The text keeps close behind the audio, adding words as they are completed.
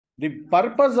The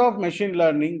purpose of machine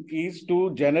learning is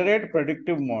to generate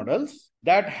predictive models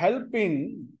that help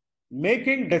in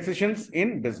making decisions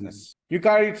in business.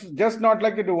 It's just not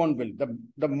like you do one build.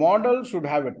 The model should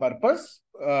have a purpose,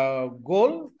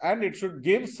 goal, and it should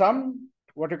give some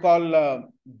what you call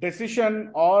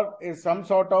decision or some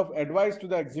sort of advice to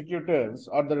the executives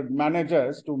or the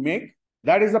managers to make.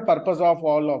 That is the purpose of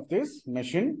all of this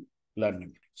machine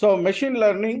learning. So machine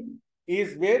learning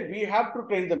is where we have to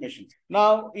train the machines.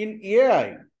 Now in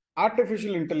AI,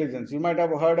 artificial intelligence, you might have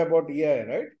heard about AI,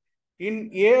 right? In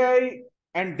AI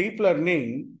and deep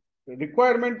learning, the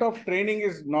requirement of training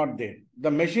is not there.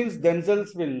 The machines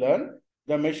themselves will learn.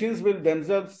 The machines will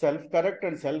themselves self-correct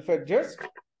and self-adjust.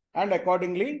 And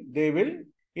accordingly, they will.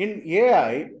 In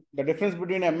AI, the difference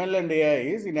between ML and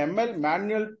AI is in ML,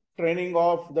 manual training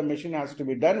of the machine has to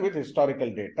be done with historical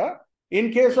data.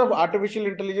 In case of artificial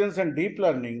intelligence and deep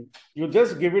learning, you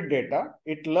just give it data.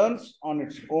 It learns on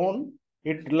its own.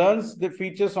 It learns the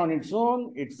features on its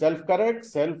own. It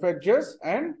self-corrects, self-adjusts,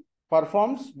 and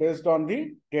performs based on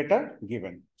the data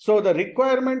given. So the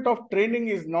requirement of training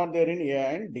is not there in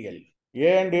AI and DL.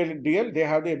 AI and DL, they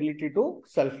have the ability to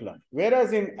self-learn.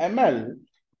 Whereas in ML,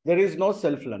 there is no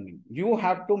self-learning. You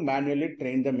have to manually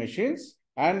train the machines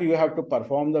and you have to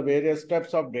perform the various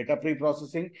steps of data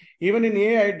pre-processing. Even in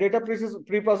AI, data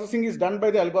pre-processing is done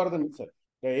by the algorithm itself.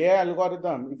 The AI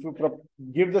algorithm, if you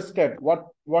give the step,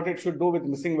 what it should do with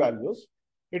missing values,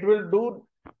 it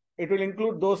will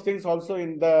include those things also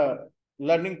in the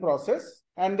learning process,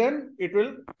 and then it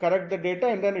will correct the data,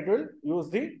 and then it will use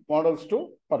the models to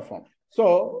perform.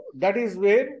 So that is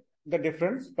where the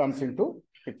difference comes into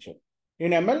picture.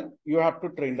 In ML, you have to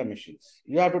train the machines.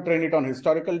 You have to train it on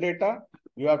historical data.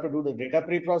 You have to do the data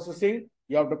pre-processing.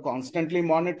 You have to constantly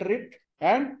monitor it,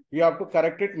 and you have to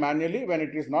correct it manually when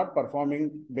it is not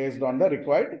performing based on the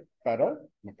required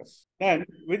parameters. And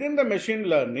within the machine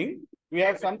learning, we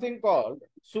have something called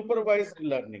supervised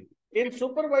learning. In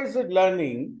supervised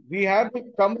learning, we have the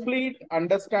complete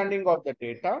understanding of the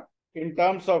data in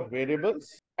terms of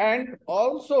variables and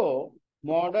also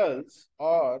models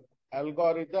or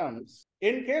algorithms.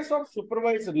 In case of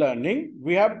supervised learning,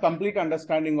 we have complete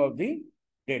understanding of the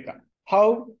data.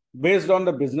 How? Based on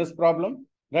the business problem,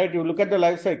 right? You look at the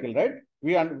life cycle, right?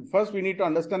 First, we need to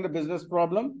understand the business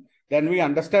problem. Then we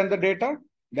understand the data.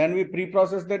 Then we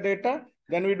pre-process the data.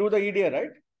 Then we do the EDA, right?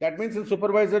 That means in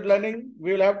supervised learning,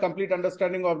 we will have complete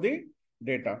understanding of the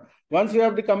data. Once you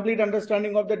have the complete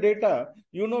understanding of the data,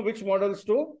 you know which models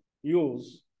to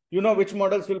use. You know which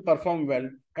models will perform well.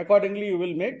 Accordingly, you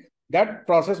will make that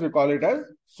process, we call it as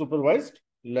supervised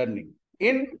learning.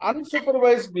 In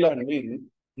unsupervised learning,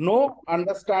 no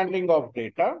understanding of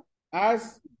data,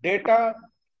 as data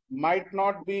might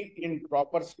not be in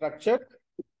proper structure.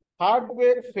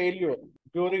 Hardware failure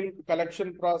during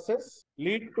collection process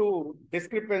lead to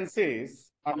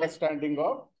discrepancies. Understanding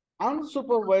of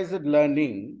unsupervised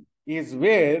learning is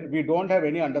where we don't have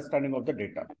any understanding of the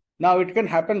data. Now, it can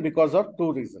happen because of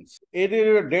two reasons. Either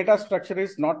your data structure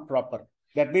is not proper.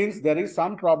 That means there is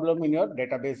some problem in your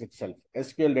database itself,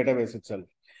 SQL database itself.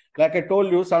 Like I told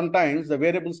you, sometimes the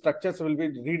variable structures will be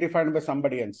redefined by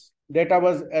somebody else. Data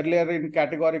was earlier in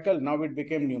categorical, now it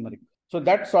became numeric. So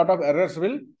that sort of errors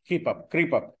will creep up.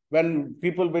 When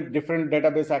people with different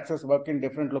database access work in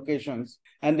different locations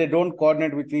and they don't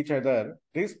coordinate with each other,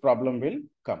 this problem will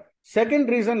come. Second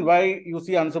reason why you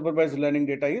see unsupervised learning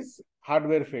data is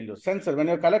hardware failure. Sensor, when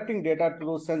you're collecting data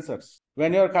through sensors,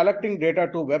 when you're collecting data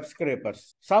to web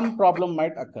scrapers, some problem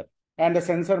might occur and the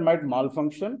sensor might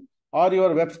malfunction, or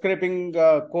your web scraping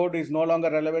code is no longer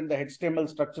relevant. The HTML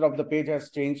structure of the page has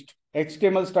changed.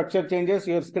 HTML structure changes,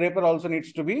 your scraper also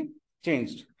needs to be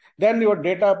changed. Then your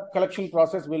data collection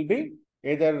process will be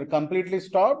either completely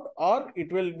stopped or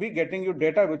it will be getting you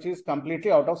data which is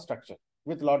completely out of structure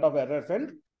with a lot of errors,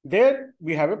 and there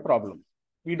we have a problem.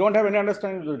 We don't have any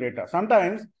understanding of the data.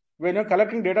 Sometimes when you're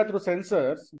collecting data through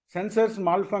sensors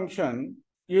malfunction,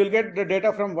 you will get the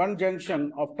data from one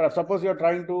junction of suppose you're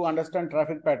trying to understand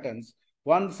traffic patterns.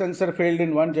 One sensor failed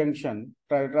in one junction,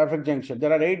 traffic junction.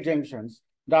 There are 8 junctions.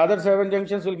 The other 7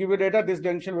 junctions will give you data. This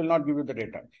junction will not give you the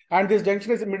data. And this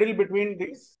junction is the middle between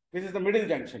these. This is the middle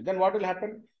junction. Then what will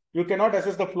happen? You cannot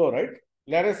assess the flow, right?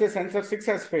 Let us say sensor 6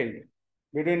 has failed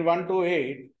between 1 to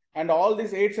 8. And all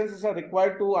these 8 sensors are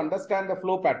required to understand the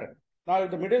flow pattern. Now,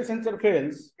 if the middle sensor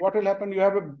fails, what will happen? You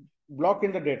have a block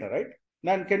in the data, right?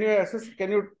 Then can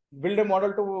you build a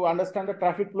model to understand the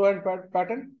traffic flow and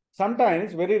pattern?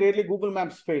 Sometimes, very rarely, Google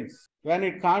Maps fails when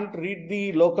it can't read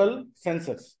the local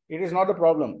sensors. It is not a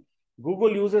problem.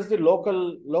 Google uses the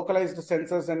localized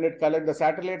sensors and it collects the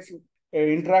satellites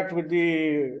interact with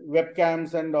the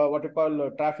webcams and what you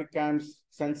call traffic cams,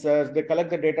 sensors. They collect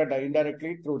the data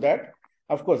indirectly through that.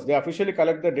 Of course, they officially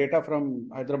collect the data from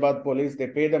Hyderabad police. They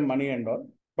pay them money and all.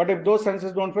 But if those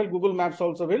sensors don't fail, Google Maps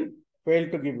also will fail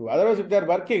to give you. Otherwise, if they're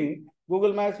working,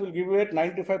 Google Maps will give you at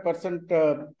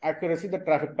 95% accuracy the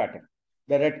traffic pattern.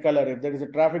 The red color, if there is a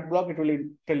traffic block, it will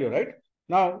tell you, right?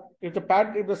 Now, if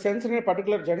the sensor in a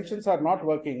particular junctions are not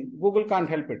working, Google can't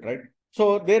help it, right?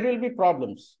 So there will be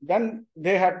problems. Then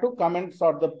they have to come and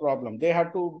solve the problem. They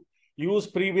have to use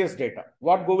previous data.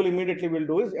 What Google immediately will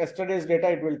do is yesterday's data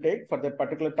it will take for that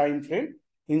particular time frame,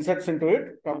 inserts into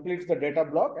it, completes the data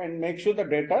block, and make sure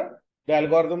the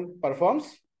algorithm performs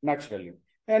naturally,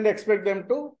 and expect them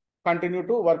to continue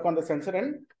to work on the sensor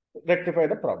and rectify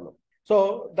the problem.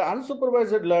 So the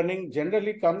unsupervised learning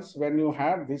generally comes when you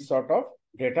have this sort of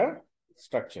data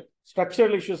structure.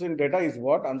 Structural issues in data is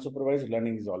what unsupervised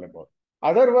learning is all about.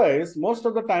 Otherwise, most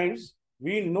of the times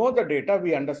we know the data,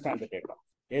 we understand the data.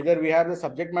 Either we have the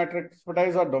subject matter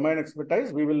expertise or domain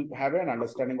expertise, we will have an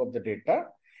understanding of the data.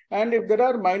 And if there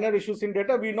are minor issues in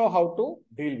data, we know how to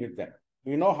deal with them.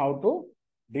 We know how to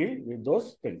deal with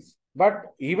those things. But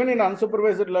even in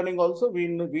unsupervised learning also,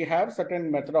 we have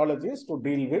certain methodologies to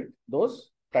deal with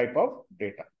those type of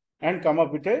data and come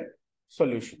up with a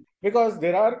solution. Because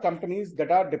there are companies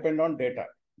that are dependent on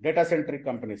data-centric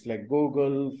companies like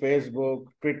Google, Facebook,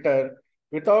 Twitter.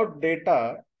 Without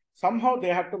data, somehow they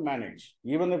have to manage.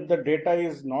 Even if the data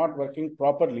is not working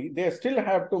properly, they still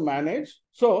have to manage.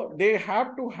 So they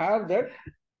have to have that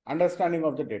understanding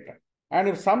of the data. And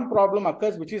if some problem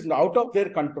occurs which is out of their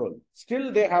control,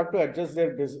 still they have to adjust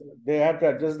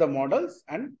the models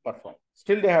and perform.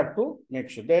 Still they have to make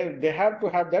sure they have to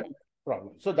have that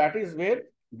problem. So that is where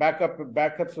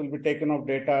backups will be taken of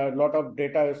data. A lot of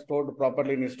data is stored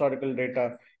properly in historical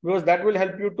data, because that will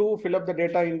help you to fill up the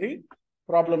data in the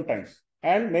problem times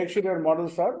and make sure your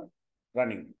models are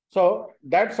running. So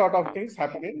that sort of things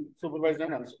happen in supervised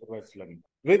and unsupervised learning.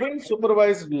 Within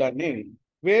supervised learning,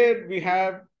 where we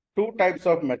have two types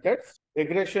of methods: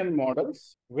 regression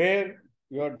models, where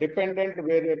your dependent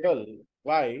variable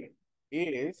y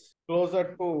is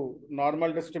closer to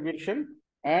normal distribution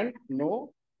and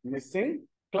no missing.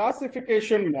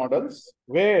 Classification models,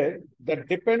 where the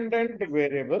dependent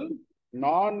variable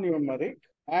non-numeric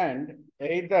and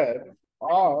either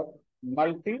or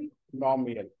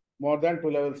multinomial, more than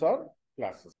 2 levels or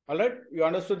classes. All right, you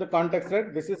understood the context,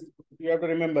 right? This is, you have to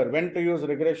remember when to use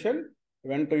regression,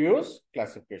 when to use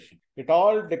classification. It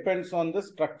all depends on the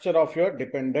structure of your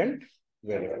dependent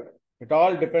variable. It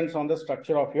all depends on the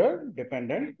structure of your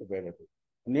dependent variable.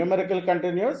 Numerical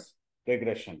continuous,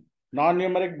 regression.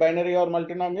 Non-numeric, binary or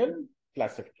multinomial,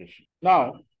 classification.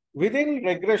 Now, within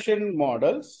regression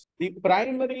models, the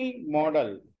primary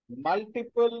model, the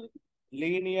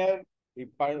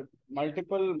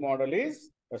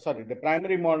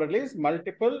primary model is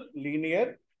multiple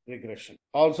linear regression,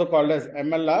 also called as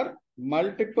MLR,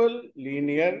 multiple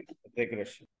linear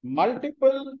regression.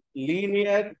 Multiple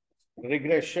linear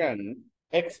regression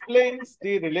explains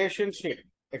the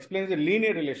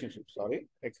linear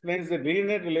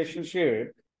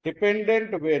relationship,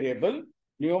 dependent variable,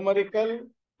 numerical,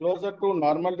 closer to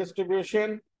normal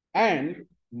distribution, and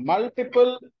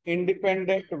multiple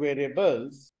independent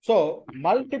variables. So,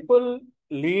 multiple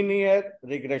linear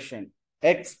regression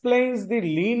explains the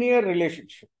linear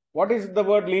relationship. What is the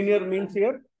word linear means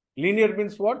here? Linear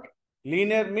means what?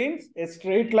 Linear means a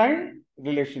straight line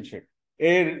relationship.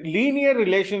 A linear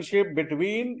relationship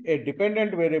between a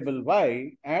dependent variable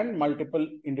y and multiple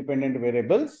independent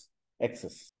variables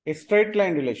x's. A straight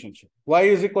line relationship. Y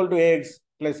is equal to ax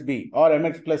plus b or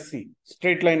mx plus c.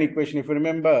 Straight line equation. If you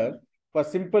remember, for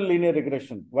simple linear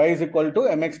regression, y is equal to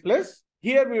mx plus.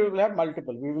 Here we will have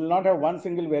multiple. We will not have one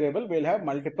single variable. We will have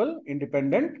multiple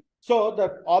independent. So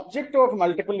the objective of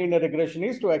multiple linear regression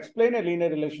is to explain a linear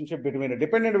relationship between a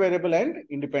dependent variable and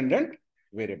independent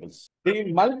variables. The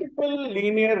multiple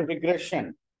linear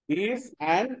regression is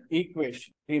an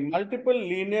equation. The multiple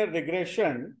linear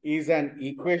regression is an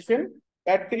equation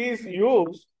that is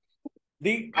used.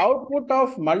 The output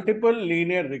of multiple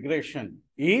linear regression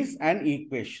is an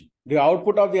equation. The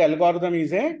output of the algorithm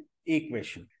is an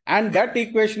equation. And that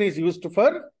equation is used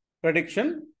for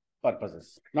prediction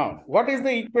purposes. Now, what is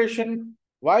the equation?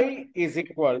 Y is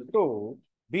equal to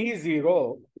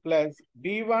B0 plus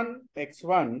B1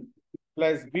 x1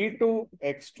 plus B2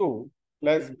 x2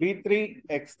 plus B3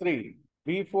 x3,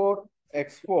 B4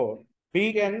 x4,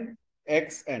 Bn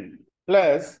xn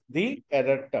plus the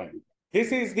error term.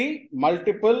 This is the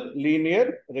multiple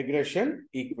linear regression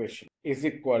equation is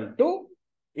equal to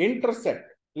intercept.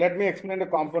 Let me explain the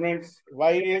components.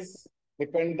 Y is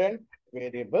dependent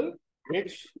variable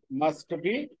which must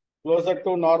be closer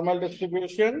to normal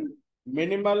distribution,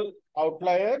 minimal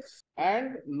outliers,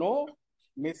 and no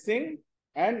missing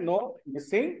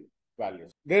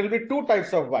values. There will be two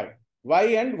types of y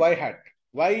and y hat.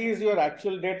 Y is your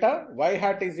actual data, y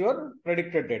hat is your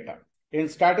predicted data. In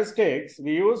statistics,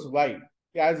 we use y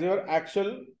as your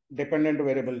actual dependent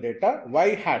variable data,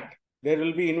 y hat. There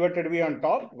will be inverted v on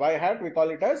top, y hat, we call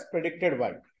it as predicted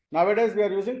y. Nowadays, we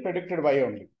are using predicted y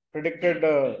only. Predicted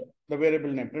the variable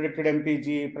name, predicted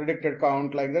MPG, predicted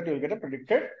count, like that, you will get a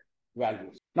predicted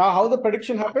values. Now, how the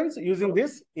prediction happens? Using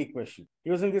this equation.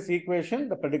 Using this equation,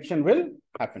 the prediction will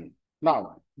happen.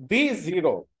 Now,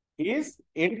 B0 is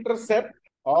intercept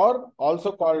or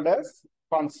also called as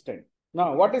constant.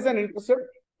 Now, what is an intercept?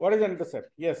 What is an intercept?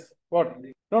 Yes. What?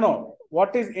 No.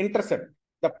 What is intercept?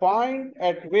 The point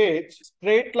at which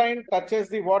straight line touches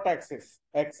the what axis?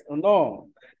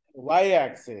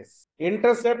 Y-axis.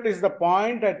 Intercept is the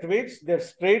point at which the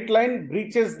straight line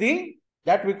breaches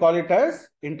that we call it as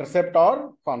intercept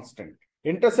or constant.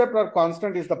 Intercept or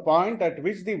constant is the point at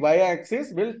which the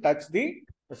y-axis will touch the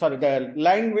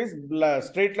line with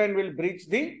straight line will breach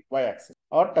the y-axis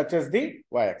or touches the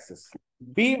y-axis.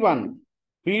 B1,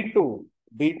 B2,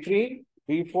 B3,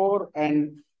 B4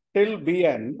 and till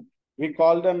Bn, we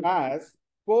call them as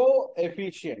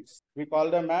coefficients. We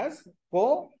call them as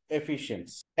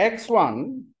coefficients.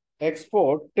 X1,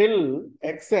 X4 till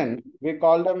Xn, we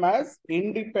call them as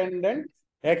independent.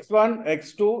 X1,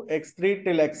 X2, X3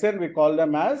 till Xn, we call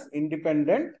them as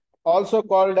independent, also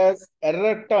called as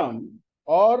error term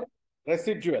or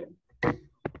residual.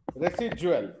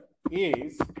 Residual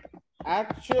is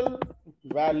actual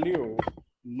value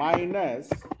minus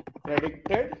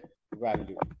predicted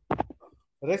value.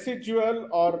 Residual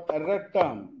or error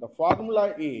term, the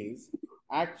formula is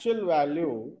actual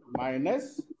value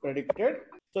minus predicted.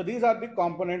 So these are the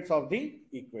components of the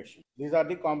equation. These are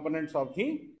the components of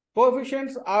the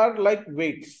coefficients are like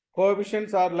weights.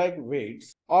 Coefficients are like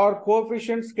weights, or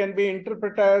coefficients can be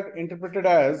interpreted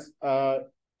as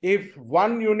if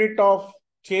 1 unit of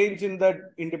change in the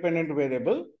independent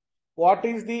variable, what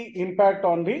is the impact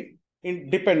on the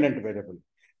dependent variable?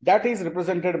 That is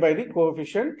represented by the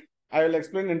coefficient. I will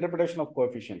explain the interpretation of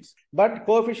coefficients. But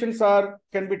coefficients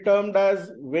can be termed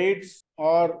as weights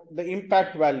or the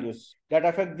impact values that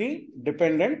affect the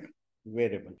dependent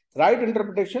variable. Right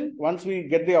interpretation, once we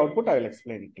get the output, I will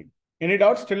explain it to you. Any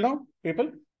doubts till now,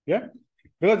 people? Yeah?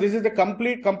 Because this is the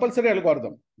complete compulsory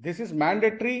algorithm. This is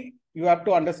mandatory, you have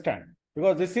to understand.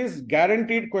 Because this is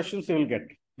guaranteed questions you will get.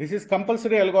 This is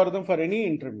compulsory algorithm for any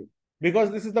interview.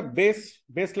 Because this is the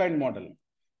baseline model.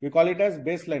 We call it as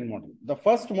baseline model. The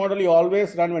first model you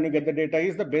always run when you get the data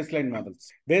is the baseline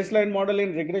models. Baseline model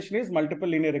in regression is multiple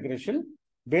linear regression.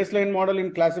 Baseline model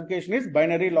in classification is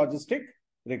binary logistic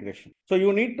regression. So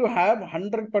you need to have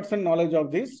 100% knowledge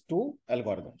of these two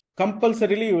algorithms.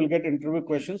 Compulsorily, you will get interview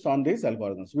questions on these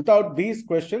algorithms. Without these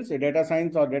questions, a data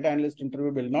science or data analyst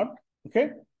interview will not. Okay.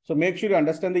 So make sure you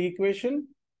understand the equation.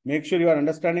 Make sure you are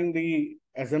understanding the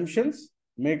assumptions.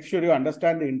 Make sure you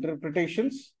understand the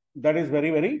interpretations. That is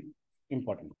very, very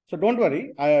important. So don't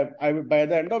worry. By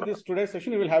the end of this today's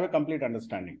session, you will have a complete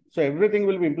understanding. So everything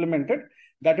will be implemented.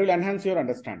 That will enhance your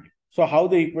understanding. So how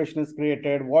the equation is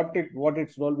created, what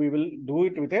its role, we will do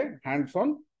it with a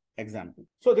hands-on example.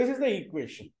 So this is the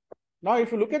equation. Now,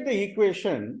 if you look at the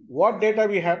equation, what data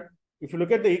we have? If you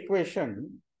look at the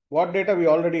equation, what data we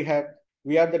already have?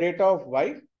 We have the data of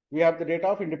y. We have the data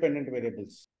of independent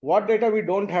variables. What data we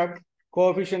don't have?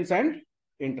 Coefficients and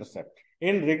intercept.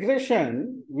 In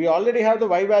regression, we already have the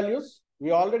y values.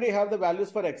 We already have the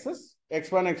values for x's,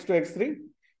 x1, x2, x3.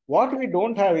 What we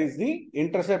don't have is the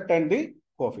intercept and the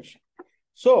coefficient.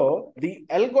 So the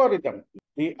algorithm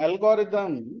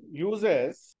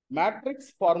uses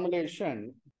matrix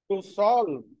formulation to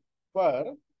solve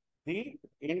for the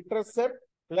intercept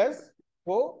plus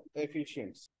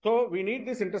coefficients. So we need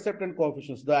this intercept and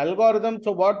coefficients. The algorithm,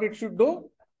 so what it should do?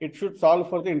 It should solve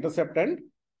for the intercept and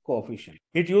coefficient.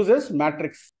 It uses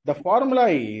matrix. The formula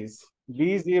is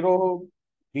B0,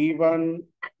 B1,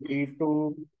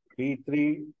 B2,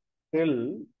 B3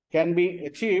 till can be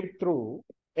achieved through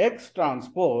X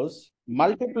transpose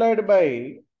multiplied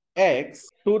by X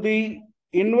to the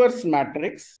inverse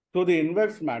matrix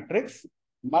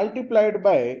multiplied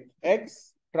by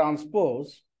X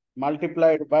transpose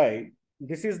multiplied by,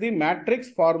 this is the matrix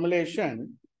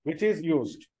formulation which is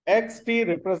used. XT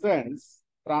represents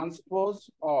transpose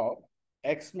of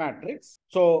X matrix.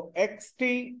 So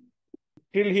XT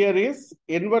till here is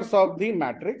inverse of the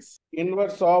matrix,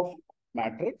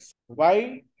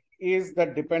 Y is the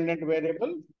dependent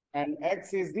variable and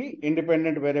X is the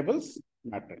independent variables.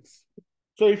 matrix.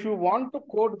 So if you want to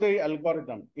code the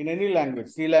algorithm in any language,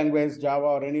 C language, Java,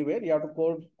 or anywhere, you have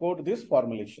to code this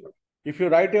formulation. If you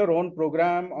write your own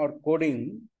program or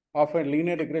coding of a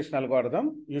linear regression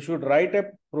algorithm, you should write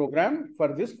a program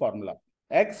for this formula.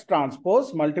 X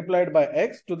transpose multiplied by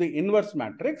X to the inverse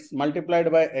matrix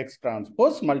multiplied by X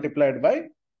transpose multiplied by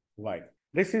Y.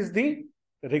 This is the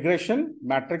regression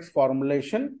matrix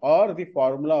formulation or the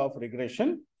formula of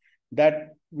regression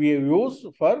that we use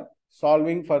for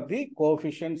solving for the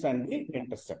coefficients and the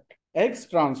intercept. X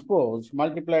transpose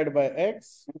multiplied by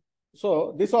X.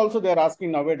 So this also they are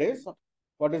asking nowadays.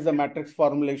 What is the matrix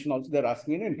formulation also they are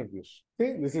asking in interviews.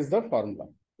 See, this is the formula.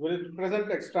 We will present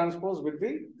X transpose with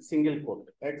the single quote.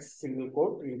 X single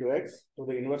quote into X to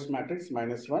the inverse matrix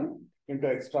minus 1 into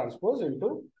X transpose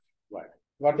into Y.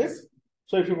 What is?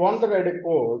 So if you want to write a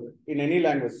code in any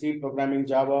language, C programming,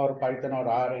 Java or Python or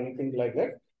R, anything like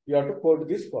that, you have to code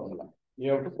this formula.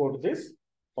 You have to code this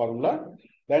formula.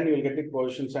 Then you will get the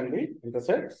coefficients and the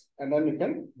intercepts, and then you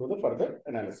can do the further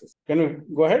analysis. Can you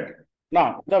go ahead?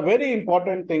 Now, the very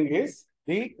important thing is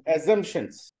the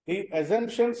assumptions. The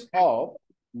assumptions of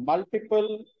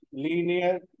multiple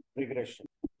linear regression.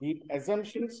 The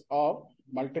assumptions of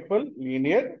multiple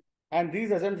linear, and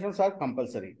these assumptions are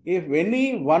compulsory. If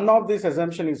any one of these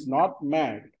assumptions is not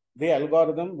met, the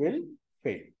algorithm will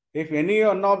fail. If any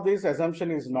one of these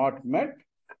assumption is not met,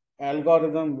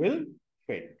 algorithm will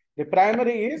fail. The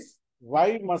primary is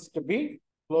Y must be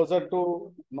closer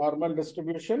to normal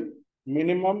distribution,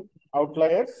 minimum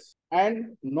outliers,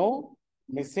 and no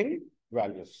missing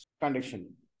values. Condition.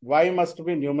 Y must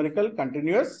be numerical,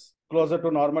 continuous, closer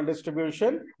to normal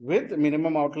distribution with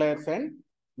minimum outliers and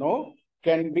no,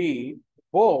 can be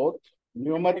both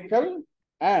numerical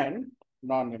and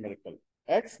non-numerical.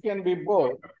 X can be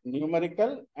both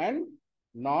numerical and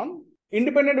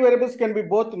independent variables can be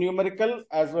both numerical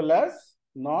as well as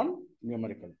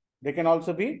non-numerical. They can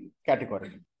also be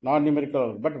categorical,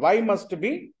 non-numerical, but Y must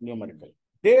be numerical.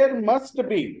 There must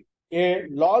be a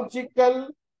logical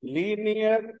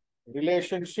linear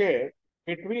relationship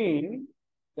between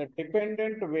the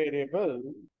dependent variable,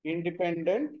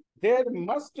 independent. There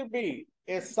must be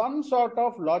some sort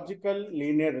of logical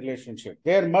linear relationship.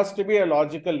 There must be a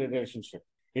logical relationship.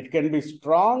 It can be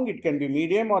strong, it can be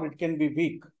medium, or it can be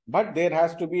weak. But there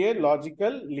has to be a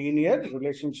logical linear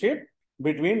relationship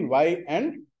between Y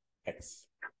and X.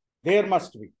 There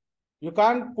must be. You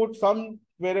can't put some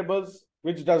variables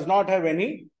which does not have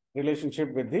any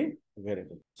relationship with the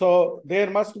variable. So there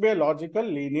must be a logical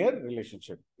linear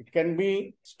relationship. It can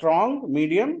be strong,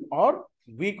 medium, or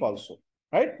weak also.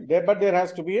 Right? But there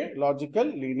has to be a logical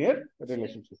linear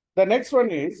relationship. The next one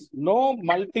is no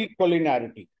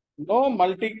multicollinearity. No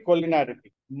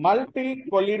multicollinearity.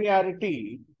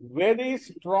 Multicollinearity, very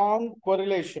strong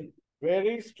correlation.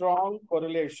 Very strong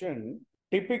correlation,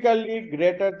 typically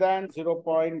greater than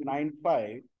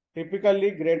 0.95.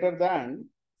 Typically greater than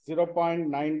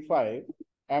 0.95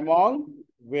 among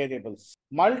variables.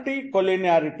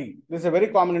 Multicollinearity. This is a very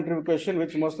common interview question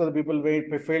which most of the people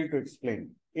fail to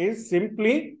explain. Is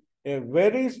simply a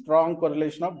very strong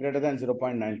correlation of greater than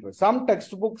 0.95. Some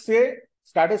textbooks say,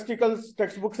 statistical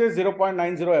textbooks say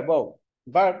 0.90 above.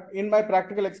 But in my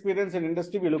practical experience in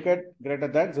industry, we look at greater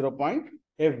than 0.5.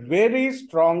 A very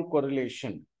strong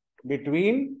correlation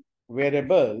between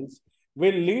variables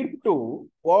will lead to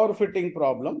overfitting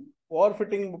problem.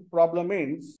 Overfitting problem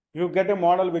means you get a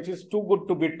model which is too good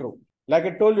to be true. Like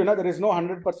I told you, there is no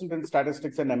 100% in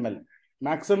statistics and ML.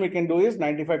 Maximum we can do is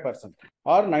 95%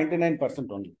 or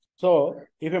 99% only. So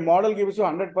if a model gives you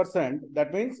 100%,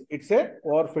 that means it's a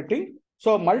overfitting.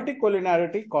 So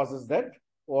multicollinearity causes that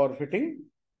overfitting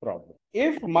problem.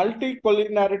 If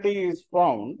multicollinearity is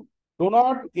found, do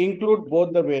not include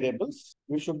both the variables.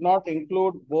 We should not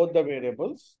include both the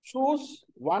variables. Choose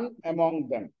one among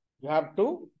them. You have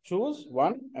to choose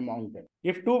one among them.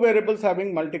 If two variables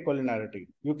having multicollinearity,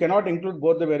 you cannot include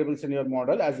both the variables in your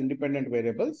model as independent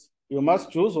variables. You must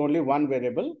choose only one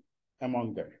variable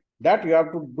among them. That you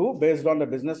have to do based on the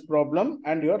business problem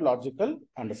and your logical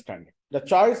understanding. The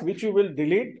choice which you will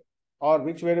delete or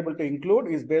which variable to include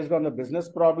is based on the business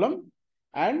problem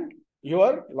and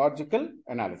your logical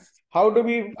analysis. How do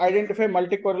we identify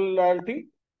multicollinearity?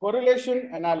 Correlation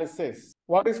analysis.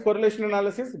 What is correlation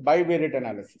analysis? Bivariate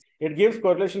analysis. It gives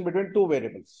correlation between two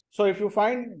variables. So if you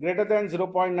find greater than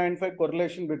 0.95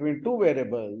 correlation between two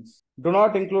variables, do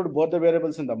not include both the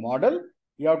variables in the model.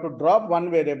 You have to drop one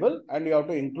variable and you have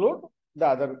to include the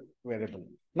other variable.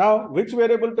 Now, which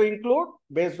variable to include?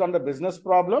 Based on the business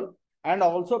problem and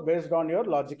also based on your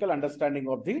logical understanding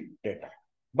of the data.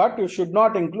 But you should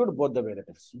not include both the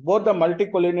variables. Both the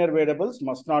multicollinear variables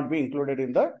must not be included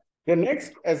in the The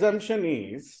next assumption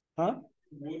is,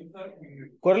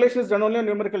 correlation is done only on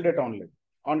numerical data only.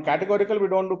 On categorical, we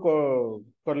don't do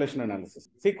correlation analysis.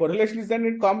 See, correlation is done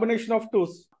in combination of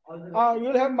twos.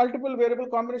 You'll have multiple variable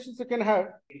combinations you can have.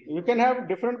 You can have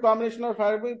different combination of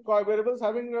variables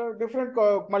having different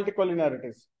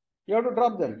multicollinearities. You have to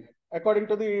drop them. According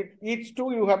to each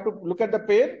two, you have to look at the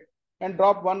pair and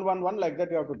drop 1, 1, 1 like that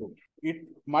you have to do.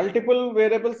 Multiple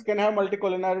variables can have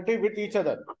multicollinearity with each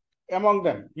other. Among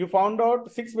them, you found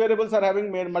out 6 variables are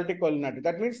having multicollinearity.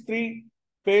 That means 3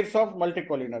 pairs of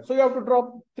multicollinear. So you have to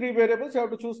drop 3 variables, you have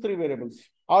to choose 3 variables.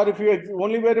 Or if your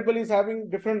only variable is having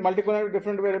different multicollinear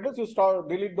different variables, you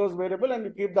delete those variables and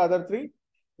you keep the other 3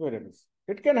 variables.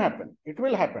 It can happen. It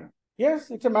will happen. Yes,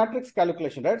 it's a matrix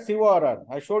calculation, right? CORR.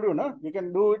 I showed you, no? You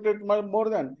can do it more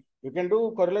than. You can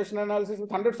do correlation analysis with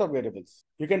hundreds of variables.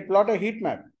 You can plot a heat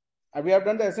map. We have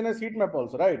done the SNS heat map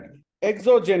also, right?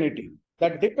 Exogeneity. The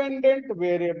dependent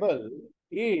variable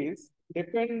is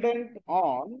dependent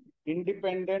on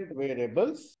independent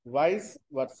variables, vice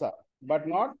versa, but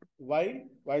not Y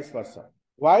vice versa.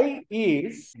 Y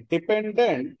is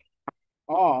dependent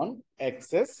on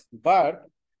X's, but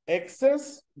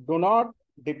X's do not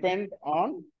depend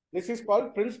on. This is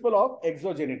called principle of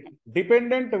exogeneity.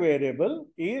 Dependent variable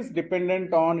is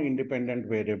dependent on independent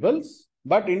variables,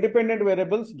 but independent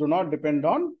variables do not depend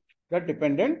on the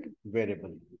dependent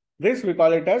variable. This we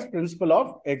call it as principle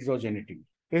of exogeneity.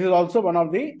 This is also one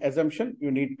of the assumptions you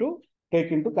need to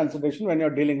take into consideration when you're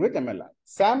dealing with MLR.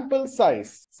 Sample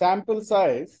size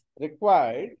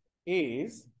required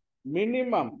is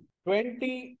minimum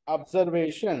 20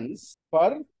 observations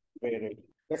per variable.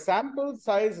 The sample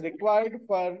size required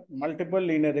for multiple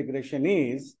linear regression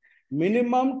is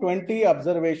minimum 20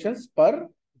 observations per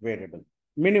variable.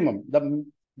 Minimum.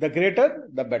 The greater,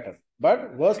 the better.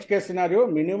 But worst case scenario,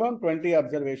 minimum 20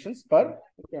 observations per.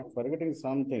 Okay, I'm forgetting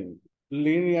something.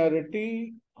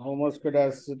 Linearity,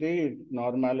 homoscedasticity,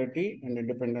 normality, and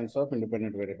independence of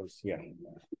independent variables. Yeah.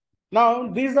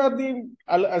 Now, these are the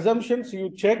assumptions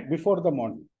you check before the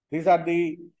model. These are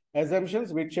the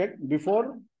assumptions we check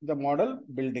before the model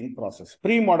building process.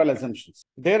 Pre-model assumptions.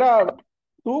 There are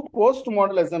 2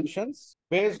 post-model assumptions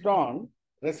based on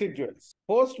residuals.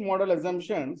 Post-model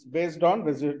assumptions based on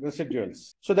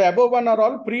residuals. So the above one are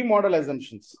all pre-model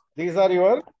assumptions. These are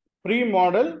your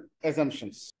pre-model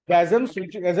assumptions. The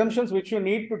assumptions which you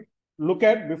need to look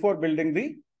at before building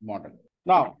the model.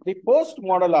 Now, the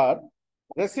post-model are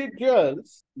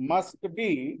residuals must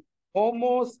be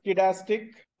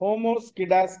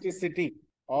homoscedasticity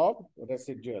of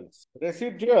residuals.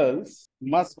 Residuals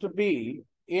must be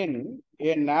in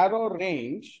a narrow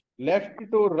range, left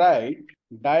to right,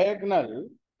 diagonal.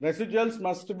 Residuals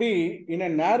must be in a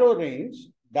narrow range,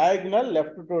 diagonal,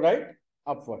 left to right,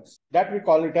 upwards. That we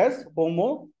call it as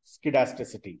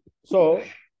homoscedasticity. So,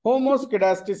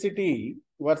 homoscedasticity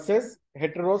versus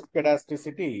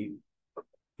heteroscedasticity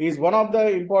is one of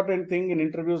the important thing in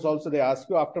interviews. Also, they ask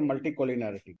you after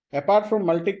multicollinearity. Apart from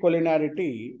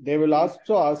multicollinearity, they will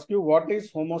also ask you what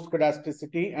is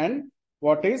homoscedasticity and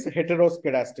what is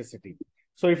heteroscedasticity.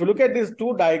 So if you look at these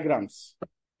 2 diagrams,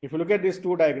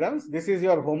 this is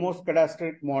your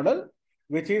homoscedastic model,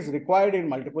 which is required in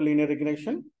multiple linear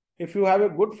regression. If you have a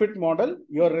good fit model,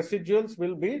 your residuals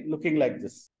will be looking like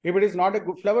this. If it is not a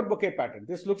good flower bouquet pattern,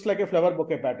 this looks like a flower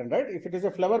bouquet pattern, right? If it is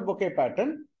a flower bouquet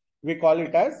pattern, we call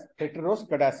it as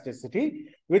heteroscedasticity,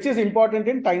 which is important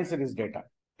in time series data.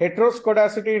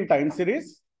 Heteroscedasticity in time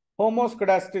series,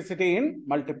 homoscedasticity in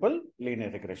multiple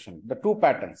linear regression. The 2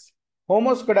 patterns.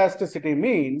 Homoscedasticity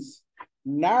means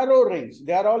narrow range.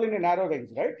 They are all in a narrow range,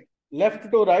 right?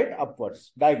 Left to right,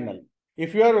 upwards, diagonal.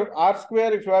 If you are R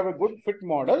square, if you have a good fit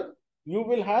model, you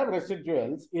will have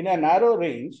residuals in a narrow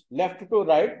range, left to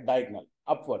right, diagonal,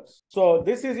 upwards. So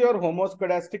this is your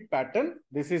homoscedastic pattern.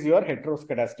 This is your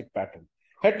heteroscedastic pattern.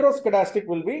 Heteroscedastic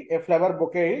will be a flower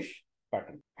bouquet-ish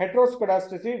pattern.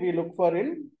 Heteroscedasticity we look for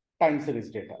in time series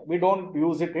data. We don't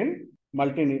use it in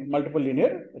multiple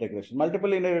linear regression. Multiple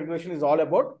linear regression is all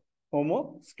about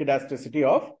homoscedasticity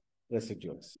of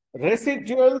residuals.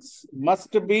 Residuals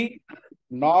must be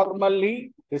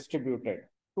normally distributed.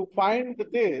 To find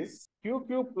this,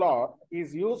 QQ plot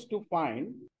is used to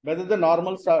find whether the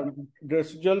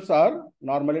residuals are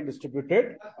normally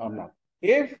distributed or not.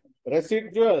 If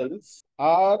residuals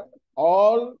are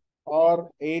all or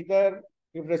either,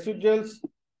 if residuals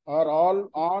are all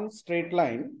on straight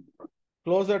line,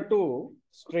 closer to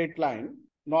straight line,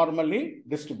 normally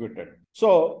distributed.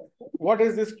 So what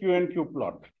is this QNQ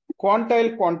plot?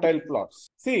 Quantile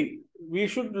plots. See, we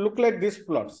should look like these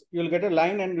plots. You'll get a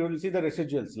line and you will see the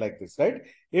residuals like this, right?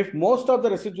 If most of the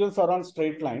residuals are on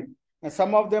straight line, and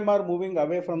some of them are moving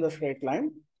away from the straight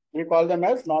line. We call them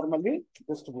as normally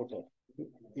distributed.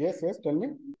 Yes, tell me.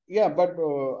 Yeah, but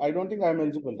I don't think I'm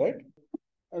eligible, right?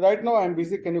 Right now I'm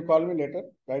busy. Can you call me later?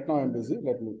 Right now I'm busy.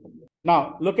 Let me come.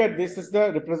 Now look at this. Is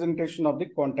the representation of the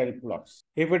quantile plots.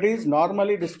 If it is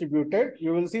normally distributed,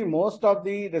 you will see most of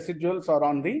the residuals are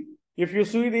on the. If you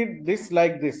see this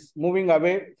like this, moving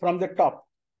away from the top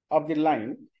of the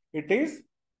line, it is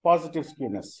positive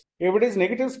skewness. If it is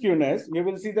negative skewness, you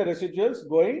will see the residuals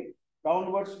going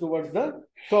downwards towards the.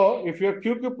 So if your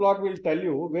QQ plot will tell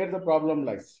you where the problem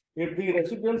lies. If the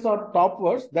residuals are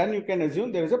topwards, then you can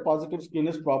assume there is a positive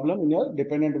skewness problem in your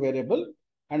dependent variable.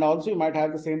 And also you might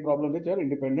have the same problem with your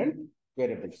independent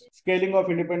variables. Scaling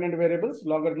of independent variables,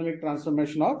 logarithmic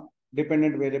transformation of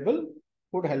dependent variable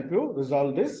could help you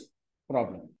resolve this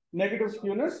problem. Negative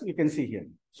skewness, you can see here.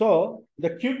 So the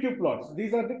QQ plots,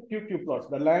 these are the QQ plots,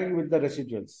 the line with the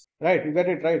residuals, right? You get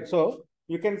it right. So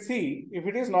you can see if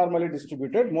it is normally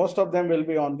distributed, most of them will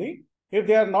be on the. If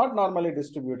they are not normally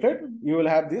distributed, you will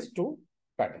have these two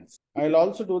patterns. I'll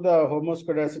also do the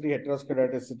homoscedasticity,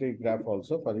 heteroscedasticity graph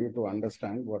also for you to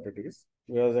understand what it is.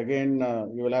 Because again,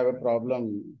 you will have a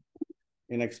problem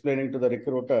in explaining to the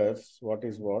recruiters what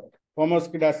is what.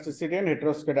 Homoscedasticity and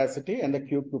heteroscedasticity and the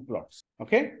QQ plots.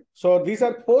 Okay. So these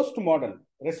are post-model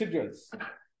residuals.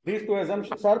 These two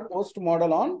assumptions are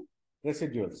post-model on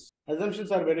residuals.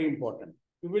 Assumptions are very important.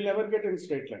 You will never get in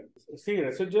straight line. See,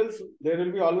 residuals, there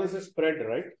will be always a spread,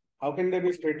 right? How can they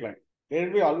be straight line? There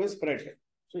will be always spread.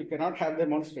 So you cannot have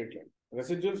them on straight line.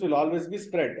 Residuals will always be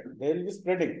spread. They will be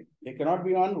spreading. They cannot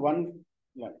be on one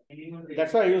line.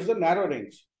 That's why I use the narrow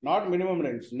range, not minimum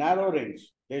range, narrow range.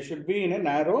 They should be in a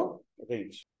narrow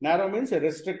range. Narrow means a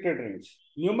restricted range.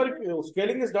 Numeric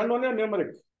scaling is done only on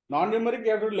numeric. Non-numeric,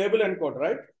 you have to label encode,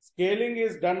 right? Scaling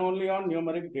is done only on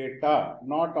numeric data,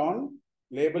 not on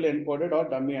label encoded or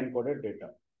dummy encoded data.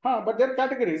 But they're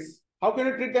categories. How can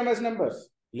you treat them as numbers?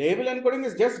 Label encoding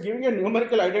is just giving a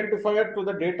numerical identifier to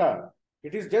the data.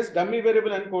 It is just dummy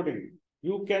variable encoding.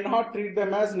 You cannot treat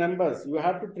them as numbers. You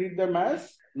have to treat them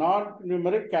as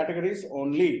non-numeric categories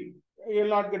only. You will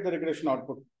not get the regression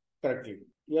output correctly.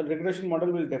 Your regression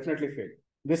model will definitely fail.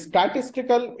 The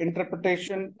statistical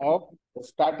interpretation of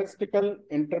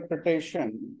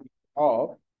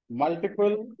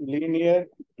multiple linear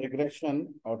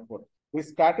regression output. The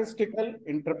statistical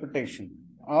interpretation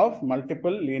of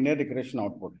multiple linear regression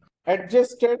output.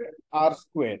 Adjusted R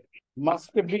square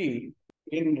must be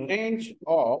in range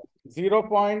of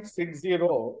 0.60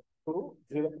 to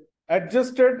 0.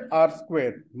 Adjusted R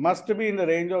square must be in the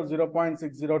range of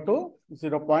 0.60 to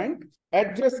 0.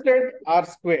 Adjusted R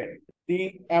square,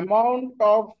 the amount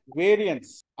of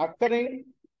variance occurring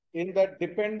in the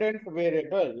dependent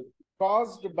variable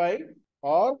caused by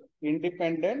or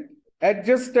independent.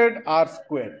 Adjusted R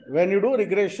square. When you do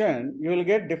regression, you will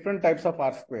get different types of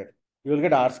R square. You will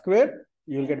get R square,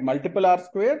 you will get multiple R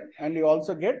square, and you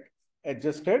also get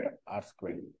adjusted R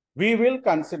square. We will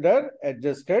consider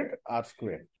adjusted R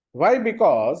square. Why?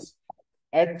 Because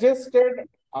adjusted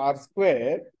R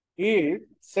square is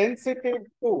sensitive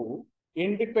to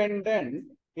independent.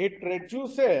 It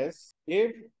reduces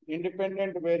if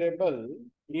independent variable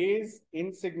is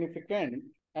insignificant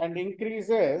and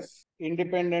increases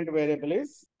independent variable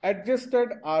is. Adjusted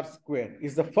R square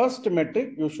is the first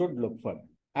metric you should look for.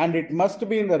 And it must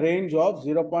be in the range of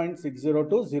 0.60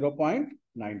 to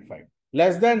 0.95.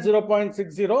 Less than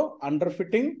 0.60,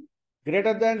 underfitting.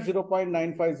 Greater than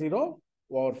 0.950,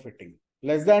 overfitting.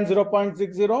 Less than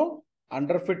 0.60,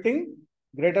 underfitting.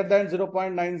 Greater than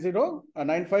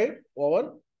 0.95,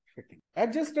 overfitting.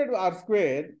 Adjusted R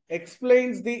square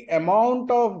explains the amount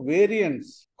of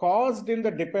variance caused in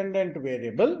the dependent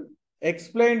variable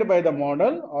explained by the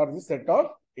model or the set of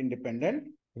independent.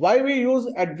 Why we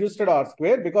use adjusted R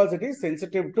square? Because it is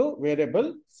sensitive to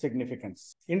variable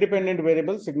significance. Independent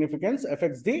variable significance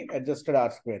affects the adjusted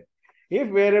R square. If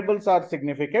variables are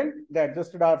significant, the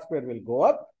adjusted R square will go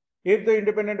up. If the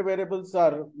independent variables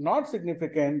are not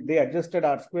significant, the adjusted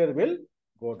R square will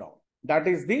go down. That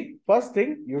is the first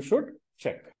thing you should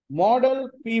check. Model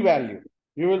p-value.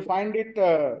 You will find it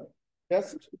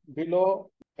just below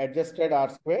adjusted R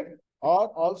square, or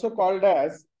also called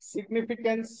as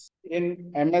significance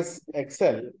in MS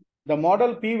Excel. The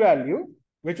model p-value,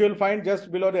 which you will find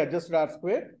just below the adjusted R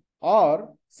square,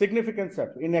 or significance F.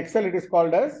 In Excel, it is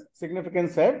called as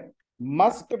significance F,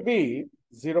 must be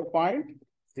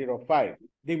 0.05.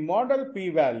 The model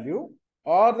p-value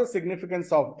or the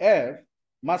significance of F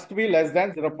must be less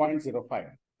than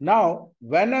 0.05. Now,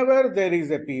 whenever there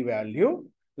is a p-value,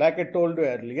 like I told you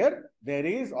earlier, there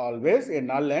is always a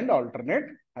null and alternate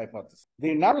hypothesis.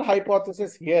 The null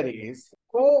hypothesis here is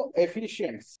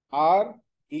coefficients are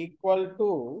equal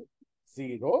to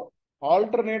 0,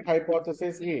 alternate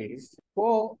hypothesis is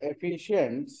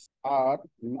coefficients are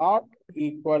not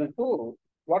equal to,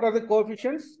 what are the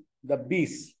coefficients? The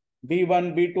B's.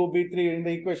 B1, B2, B3 in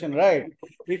the equation, right?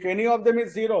 If any of them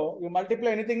is 0, you multiply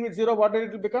anything with 0, what will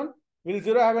it become? Will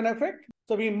 0 have an effect?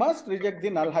 So we must reject the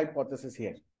null hypothesis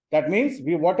here. That means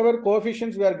whatever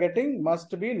coefficients we are getting must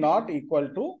be not equal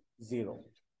to 0.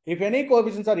 If any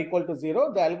coefficients are equal to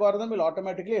 0, the algorithm will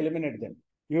automatically eliminate them.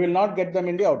 You will not get them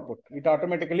in the output. It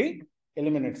automatically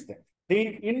eliminates them.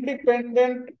 The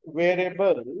independent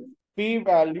variable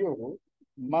p-value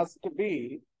must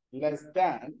be less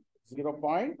than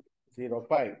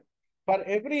 0.05. For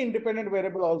every independent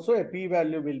variable also a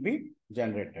p-value will be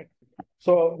generated.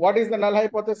 So what is the null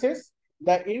hypothesis?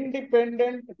 The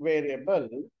independent variable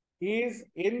is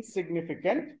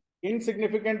insignificant.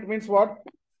 Insignificant means what?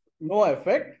 No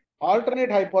effect.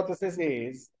 Alternate hypothesis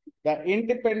is the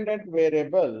independent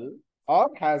variable or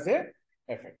has a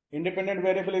effect. Independent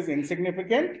variable is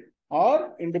insignificant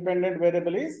or independent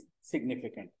variable is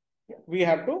significant. We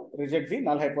have to reject the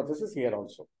null hypothesis here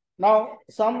also. Now,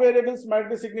 some variables might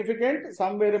be significant,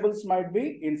 some variables might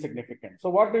be insignificant. So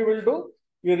what we will do?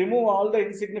 You remove all the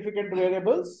insignificant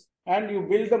variables and you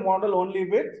build the model only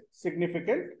with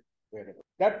significant variables.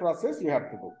 That process you have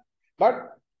to do.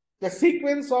 But the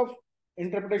sequence of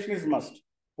interpretation is must.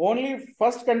 Only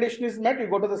first condition is met, you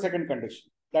go to the second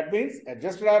condition. That means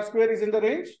adjusted R square is in the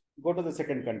range, go to the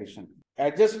second condition.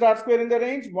 Adjusted R square in the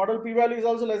range, model p-value is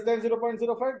also less than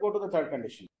 0.05, go to the third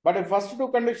condition. But if first two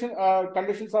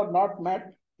conditions are not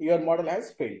met, your model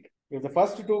has failed. If the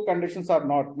first two conditions are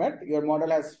not met, your model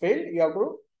has failed. You have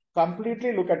to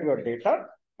completely look at your data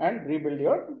and rebuild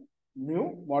your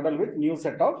new model with new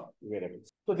set of variables.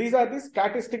 So these are the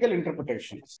statistical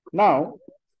interpretations. Now,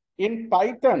 in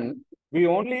Python, we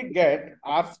only get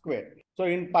R square. So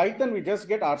in Python, we just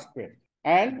get R square.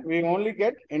 And we only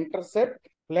get intercept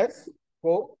plus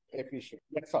coefficient.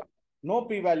 That's all. No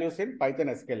p-values in Python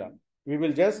sklearn. We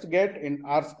will just get in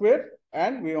R square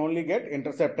and we only get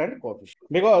intercept and coefficient.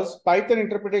 Because Python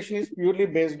interpretation is purely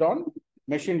based on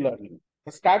machine learning.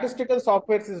 The statistical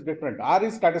software is different. R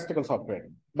is statistical software,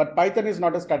 but Python is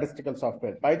not a statistical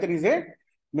software. Python is a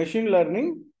machine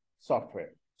learning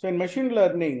software. So in machine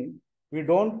learning, we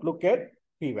don't look at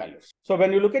p-values. So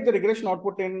when you look at the regression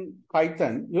output in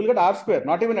Python, you will get R square,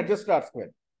 not even adjusted R square.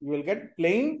 You will get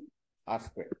plain R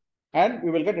square. And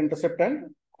we will get intercept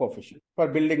and coefficient for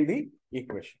building the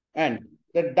equation. And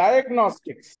the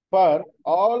diagnostics for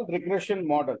all regression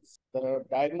models,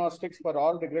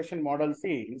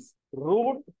 is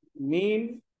root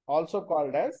mean, also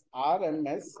called as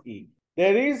RMSE.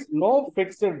 There is no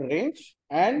fixed range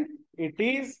and it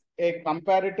is a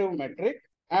comparative metric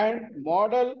and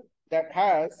model that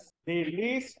has the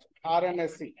least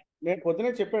RMSE. నేను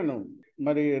పొద్దునే చెప్పాను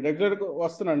మరి regular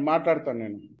వస్తున్నాను మాట్లాడతాను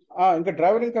నేను ఇంకా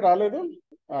driver ఇంకా రాలేదు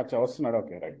వస్తున్నాడు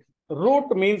okay right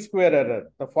root mean square error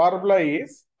the formula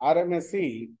is RMSE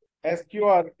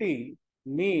SQRT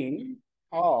mean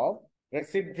of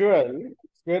residual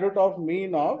square root of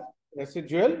mean of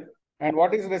residual. And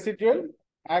what is residual?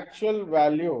 Actual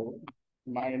value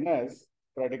minus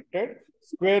predicted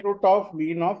square root of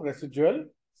mean of residual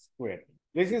square.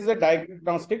 This is the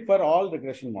diagnostic for all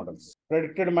regression models.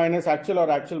 Predicted minus actual or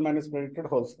actual minus predicted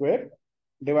whole square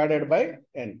divided by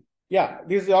n. Yeah,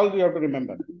 this is all you have to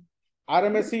remember.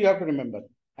 RMSE you have to remember.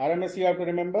 RMSE you have to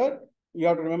remember. You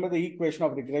have to remember the equation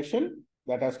of regression.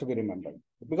 That has to be remembered.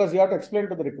 Because you have to explain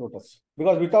to the recruiters.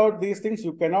 Because without these things,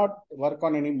 you cannot work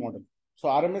on any model. So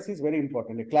RMSE is very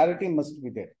important. The clarity must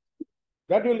be there.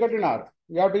 That you will get in R.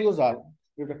 You have to use R.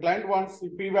 If the client wants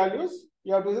p-values,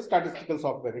 you have to use a statistical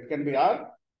software. It can be R,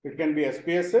 it can be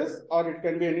SPSS, or it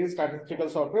can be any statistical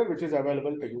software which is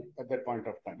available to you at that point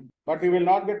of time. But you will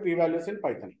not get p-values in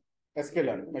Python.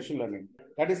 sklearn, machine learning.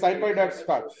 That is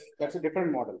scipy.stats. That's a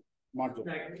different module.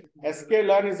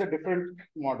 sklearn is a different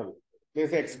model. There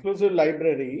is an exclusive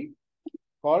library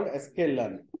called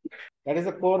sklearn. That is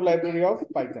a core library of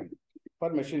Python for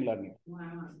machine learning.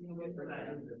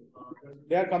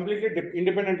 They are completely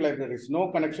independent libraries.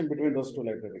 No connection between those two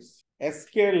libraries.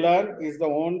 sklearn is the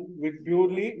one with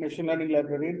purely machine learning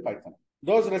library in Python.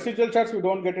 Those residual charts we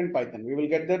don't get in Python. We will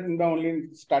get that in the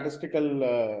only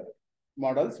statistical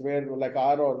models where like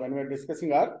R, or when we are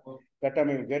discussing R, that time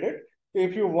we will get it.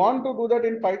 If you want to do that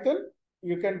in Python,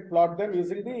 you can plot them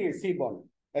using the CBON.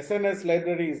 SNS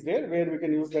library is there where we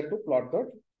can use that to plot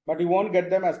that, but you won't get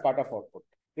them as part of output.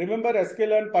 Remember,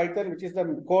 sklearn Python, which is the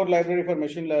core library for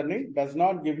machine learning, does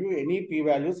not give you any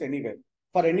p-values anywhere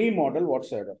for any model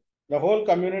whatsoever. The whole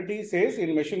community says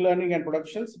in machine learning and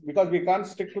productions, because we can't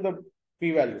stick to the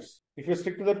p-values. If you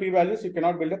stick to the p-values, you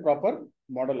cannot build a proper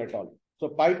model at all. So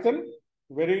Python,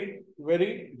 very,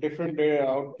 very different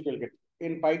output you'll get.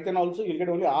 In Python also, you'll get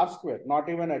only R square, not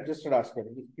even adjusted R square.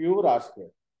 It's pure R square.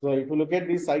 So if you look at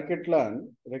the scikit-learn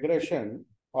regression,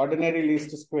 ordinary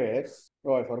least squares.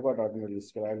 Oh, I forgot ordinary least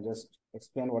square. I'll just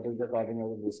explain what is the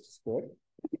ordinary least square.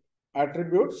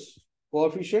 Attributes,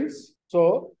 coefficients.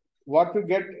 So what we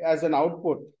get as an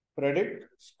output, predict,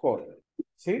 score.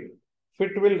 See,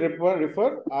 fit will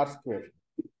refer R square.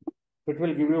 Fit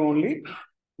will give you only,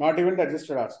 not even the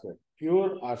adjusted R square,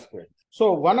 pure R square.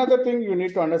 So one other thing you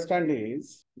need to understand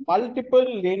is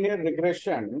multiple linear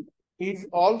regression is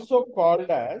also called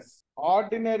as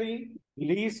ordinary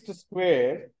least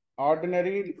square,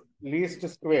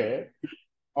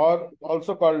 or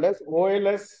also called as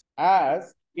OLS,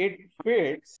 as it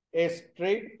fits a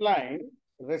straight line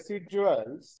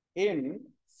residuals in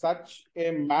such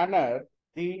a manner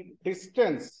the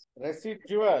distance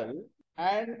residual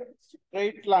and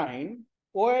straight line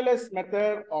OLS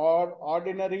method or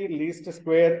ordinary least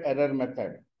square error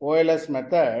method. OLS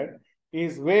method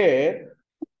is where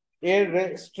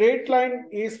a straight line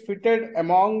is fitted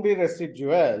among the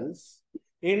residuals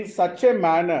in such a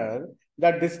manner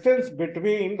that distance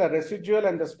between the residual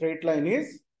and the straight line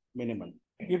is minimal.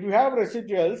 If you have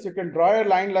residuals, you can draw a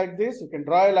line like this, you can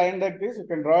draw a line like this, you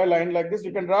can draw a line like this,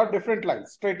 you can draw different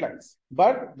lines, straight lines.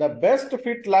 But the best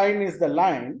fit line is the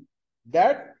line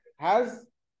that has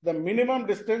the minimum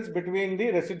distance between the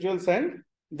residuals and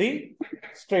the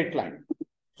straight line.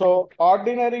 So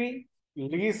ordinary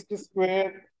least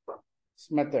square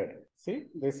method. See,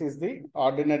 this is the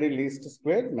ordinary least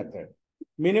square method.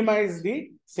 Minimize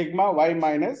the sigma y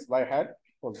minus y hat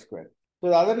whole square. So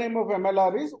the other name of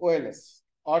MLR is OLS,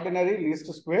 ordinary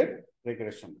least square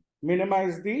regression.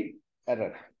 Minimize the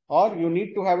error, or you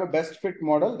need to have a best fit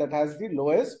model that has the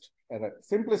lowest error.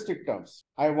 Simplistic terms.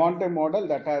 I want a model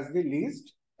that has the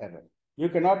least error. You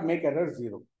cannot make error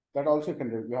 0. That also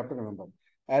you have to remember.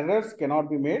 Errors cannot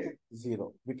be made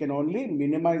 0. We can only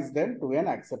minimize them to an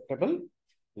acceptable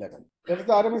level. That is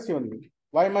the RMS only.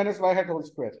 Y minus y hat whole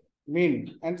square,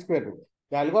 mean and square root.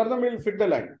 The algorithm will fit the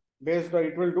line. Based on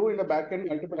it will do in the backend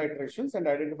multiple iterations and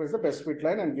identifies the best fit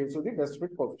line and gives you the best fit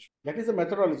coefficient. That is the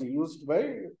methodology used by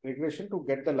regression to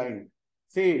get the line.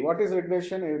 See, what is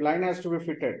regression? A line has to be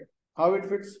fitted. How it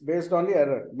fits? Based on the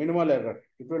error, minimal error.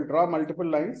 It will draw multiple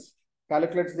lines,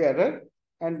 calculates the error,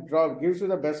 and gives you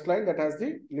the best line that has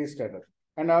the least error.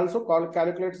 And also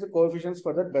calculates the coefficients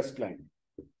for that best line.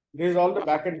 This is all the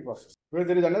backend process. Where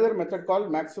there is another method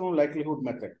called maximum likelihood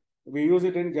method. We use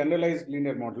it in generalized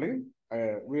linear modeling.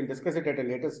 We'll discuss it at a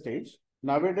later stage.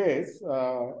 Nowadays,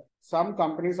 some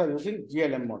companies are using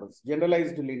GLM models,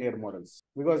 generalized linear models,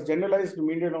 because generalized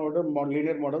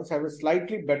linear models have a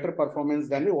slightly better performance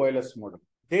than the OLS model.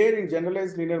 There in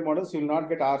generalized linear models, you will not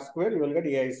get R square, you will get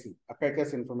AIC,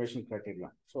 Akaika's information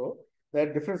criteria. So there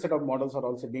are different set of models are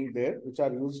also being there, which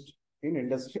are used in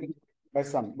industry by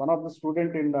some. One of the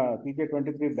student in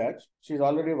PK23 batch, she's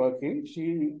already working.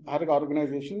 Her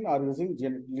organization are using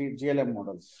GLM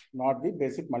models, not the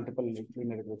basic multiple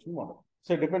linear regression model.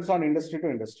 So it depends on industry to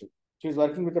industry. She's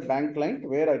working with a bank client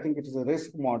where I think it is a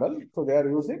risk model. So they are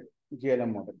using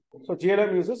GLM model. So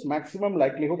GLM uses maximum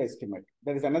likelihood estimate.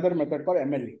 There is another method called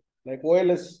MLE. Like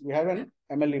OLS, we have an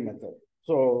MLE method.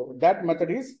 So that method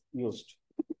is used.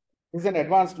 This is an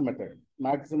advanced method.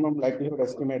 Maximum likelihood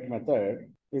estimate method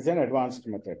is an advanced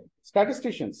method.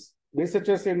 Statisticians,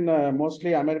 researchers in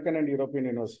mostly American and European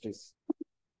universities.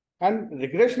 And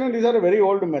regression, these are very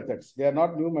old methods. They are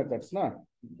not new methods. No?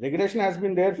 Regression has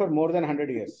been there for more than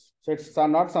 100 years. So it's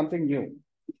not something new.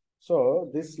 So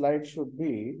this slide should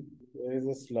be, there is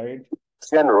a slide.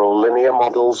 General linear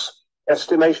models,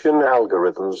 estimation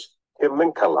algorithms,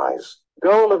 homunculus.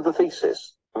 Goal of the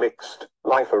thesis, mixed,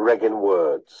 life-reg in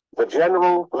words. The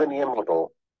general linear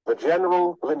model. The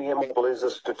general linear model is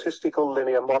a statistical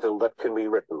linear model that can be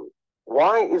written.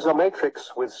 Y is a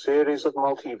matrix with series of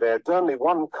multivariates, only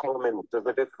one column into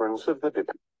the difference of the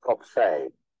of say.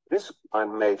 This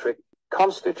matrix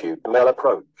constitute ML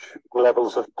approach,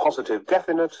 levels of positive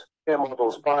definite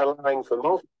models by allowing for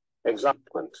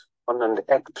multi-exactment, and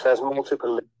X has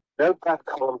multiple. Note that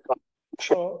column.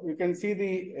 So you can see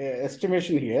the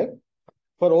estimation here.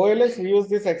 For OLS, we use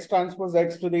this X transpose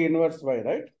X to the inverse Y,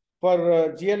 right? For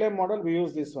GLM model, we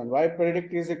use this one. Y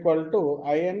predict is equal to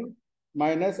IN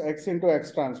minus X into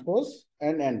X transpose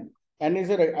and N. N is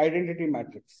an identity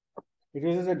matrix. It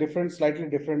uses a slightly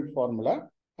different formula.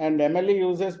 And MLE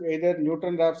uses either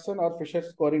Newton-Raphson or Fisher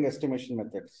scoring estimation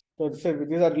methods. So these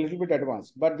are a little bit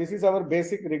advanced. But this is our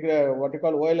basic, what you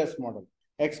call OLS model.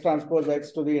 X transpose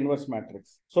X to the inverse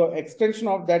matrix. So extension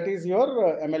of that is your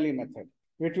MLE method.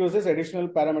 It uses additional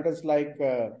parameters like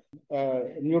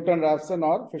Newton-Raphson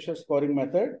or Fisher scoring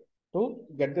method to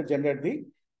generate the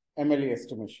MLE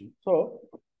estimation. So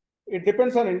it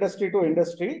depends on industry to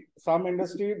industry. Some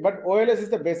industry, but OLS is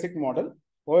the basic model.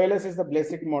 OLS is the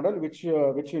basic model which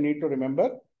you need to remember.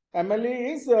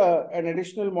 MLE is an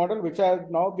additional model which are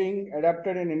now being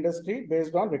adapted in industry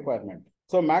based on requirement.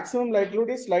 So maximum likelihood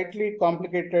is slightly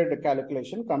complicated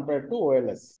calculation compared to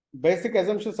OLS. Basic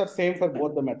assumptions are same for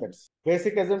both the methods.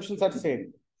 Basic assumptions are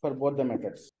same for both the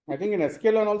methods. I think in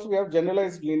SQL also we have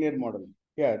generalized linear model.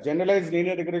 Yeah, generalized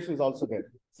linear regression is also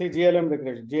there. See GLM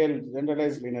regression,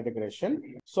 generalized linear regression.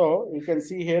 So you can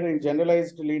see here in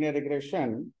generalized linear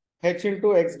regression, H into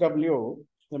XW,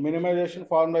 the minimization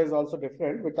formula is also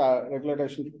different with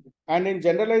regression. And in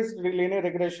generalized linear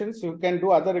regressions, you can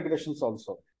do other regressions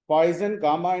also. Poisson,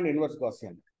 gamma, and inverse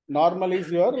Gaussian. Normal is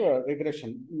your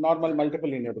regression, normal multiple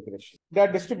linear regression. There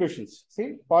are distributions.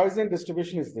 See, Poisson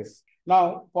distribution is this.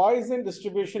 Now, Poisson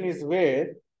distribution is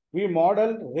where we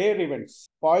model rare events.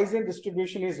 Poisson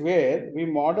distribution is where we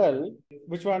model,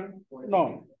 which one?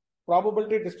 No,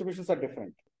 probability distributions are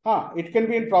different. It can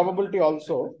be in probability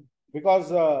also,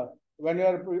 because when you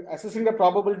are assessing the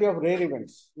probability of rare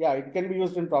events, yeah, it can be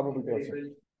used in probability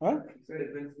also.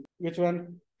 Which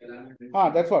one?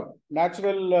 That's what.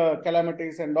 Natural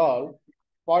calamities and all,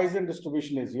 Poisson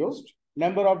distribution is used.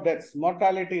 Number of deaths,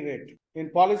 mortality rate. In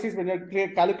policies, when you're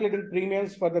calculating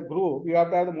premiums for the group, you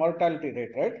have to have the mortality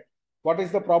rate, right? What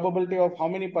is the probability of how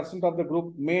many percent of the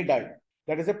group may die?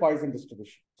 That is a Poisson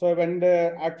distribution. So when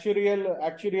the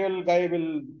actuarial guy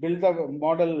will build the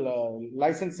model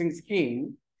licensing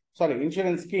scheme,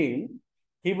 insurance scheme,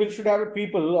 he should have a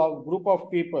group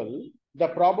of people. The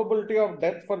probability of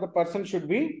death for the person should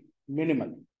be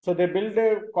minimal. So they build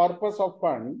a corpus of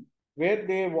fund where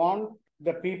they want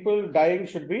the people dying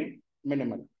should be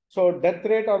minimal. So death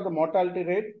rate or the mortality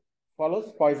rate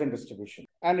follows Poisson distribution,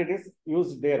 and it is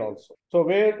used there also. So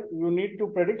where you need to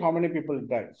predict how many people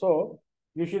die. So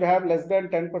you should have less than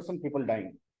 10% people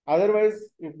dying. Otherwise,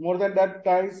 if more than that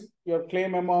dies, your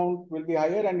claim amount will be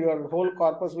higher and your whole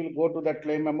corpus will go to that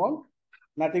claim amount.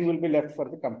 Nothing will be left for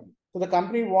the company. So the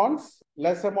company wants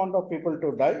less amount of people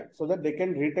to die so that they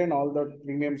can retain all the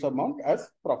premiums amount as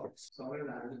profits.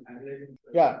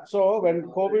 Yeah. So when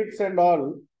COVIDs and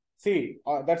all, see,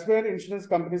 that's where insurance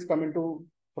companies come into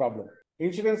problem.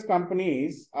 Insurance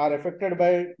companies are affected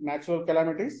by natural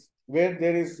calamities where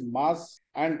there is mass,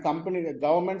 and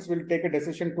governments will take a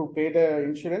decision to pay the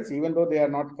insurance even though they are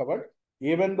not covered.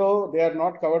 Even though they are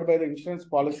not covered by the insurance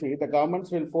policy, the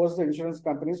governments will force the insurance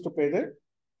companies to pay the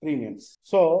premiums.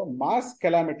 So mass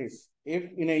calamities, if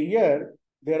in a year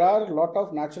there are a lot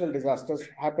of natural disasters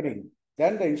happening,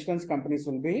 then the insurance companies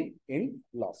will be in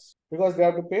loss because they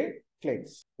have to pay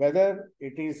claims, whether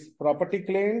it is property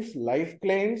claims, life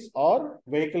claims, or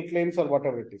vehicle claims, or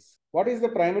whatever it is. What is the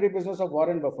primary business of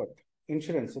Warren Buffett?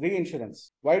 Insurance,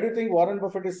 reinsurance. Why do you think Warren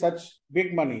Buffett is such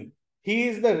big money? He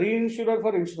is the reinsurer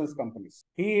for insurance companies.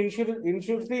 He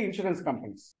insures the insurance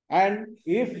companies. And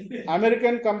if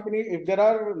American company, if there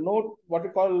are no what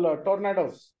you call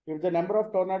tornadoes, if the number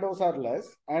of tornadoes are less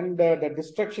and the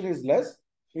destruction is less,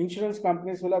 insurance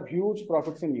companies will have huge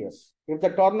profits in years. If the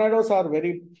tornadoes are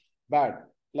very bad,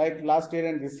 like last year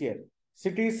and this year,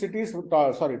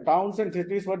 towns and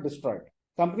cities were destroyed.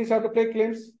 Companies have to pay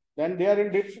claims, then they are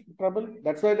in deep trouble.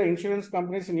 That's why the insurance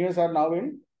companies in US are now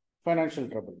in financial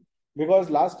trouble. Because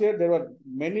last year there were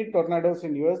many tornadoes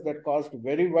in US that caused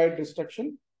very wide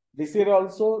destruction. This year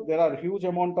also there are huge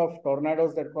amount of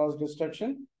tornadoes that cause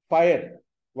destruction.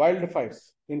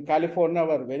 Wildfires in California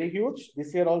were very huge.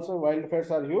 This year also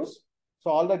wildfires are huge. So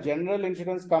all the general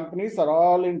insurance companies are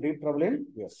all in deep trouble in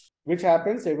US, which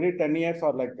happens every 10 years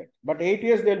or like that. But 8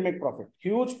 years they'll make profit.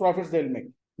 Huge profits they'll make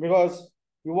because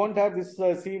you won't have this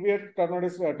severe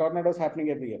tornadoes happening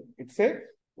every year. It's a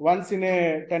once in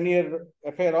a 10-year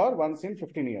affair or once in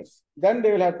 15 years. Then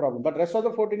they will have problem. But rest of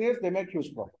the 14 years, they make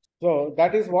huge profit. So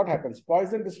that is what happens.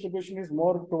 Poisson distribution is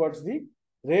more towards the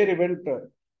rare event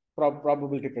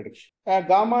probability prediction.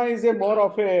 Gamma is a more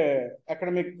of a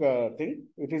academic thing.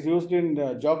 It is used in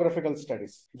geographical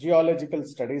studies, geological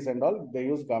studies and all. They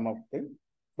use gamma thing.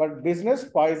 But business,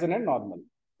 Poisson and normal.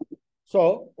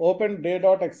 So open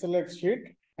day.xlx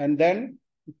sheet and then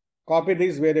copy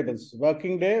these variables: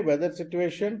 working day, weather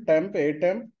situation, temp,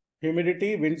 atemp,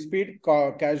 humidity, wind speed,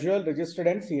 casual, registered,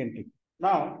 and CNT.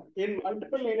 Now, in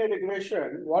multiple linear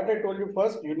regression, what I told you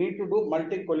first, you need to do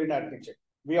multi-collinearity check.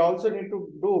 We also need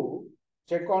to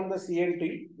check on the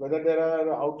CNT, whether there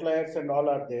are outliers and all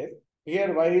are there.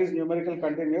 Here, y is numerical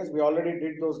continuous. We already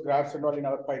did those graphs and all in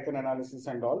our Python analysis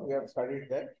and all. We have studied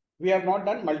that. We have not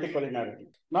done multicollinearity.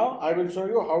 Now, I will show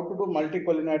you how to do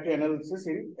multicollinearity analysis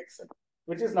in Excel,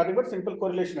 which is nothing but simple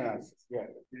correlation analysis. Yeah.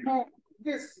 Now,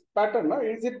 this pattern, no,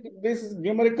 is it this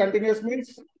numeric continuous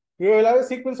means you will have a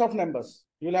sequence of numbers.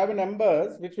 You will have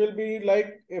numbers which will be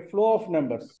like a flow of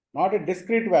numbers, not a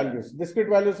discrete values. Discrete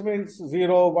values means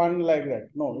 0, 1, like that.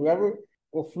 No, you have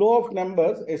a flow of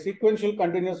numbers, a sequential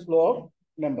continuous flow of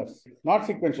numbers, not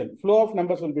sequential. Flow of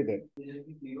numbers will be there.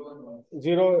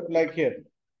 0, like here.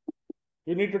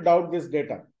 You need to doubt this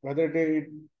data, whether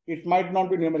it might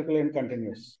not be numerically and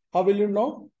continuous. How will you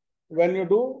know? When you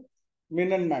do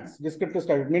min and max, descriptive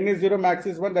study. Min is 0, max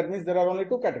is 1. That means there are only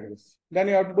 2 categories. Then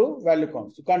you have to do value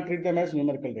counts. You can't treat them as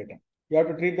numerical data. You have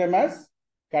to treat them as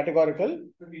categorical.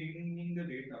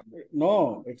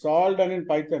 No, it's all done in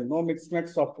Python. No mixed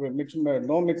max software.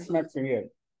 No mixed max in here.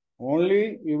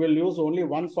 Only you will use only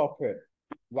one software.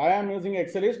 Why I'm using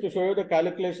Excel is to show you the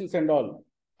calculations and all.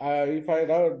 If I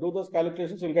do those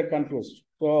calculations, you'll get confused.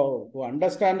 So to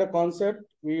understand the concept,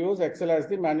 we use Excel as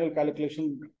the manual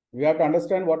calculation. We have to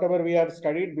understand whatever we have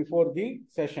studied before the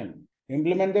session.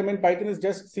 Implement them in Python is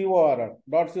just CORR.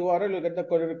 .CORR, you get the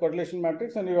correlation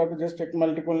matrix, and you have to just check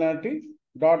multicollinearity,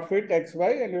 .fit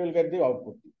XY, and you will get the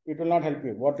output. It will not help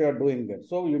you what you are doing there.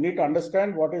 So you need to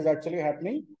understand what is actually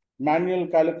happening. Manual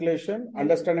calculation,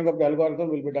 understanding of the algorithm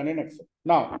will be done in Excel.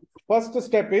 Now, first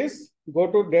step is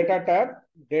go to data tab,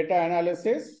 data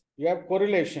analysis. You have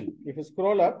correlation. If you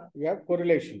scroll up, you have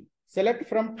correlation. Select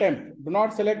from temp. Do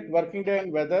not select working day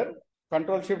and weather.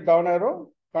 Control shift down arrow,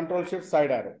 control shift side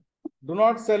arrow. Do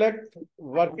not select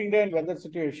working day and weather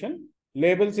situation.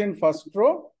 Labels in first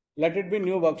row. Let it be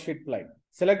new worksheet slide.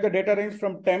 Select the data range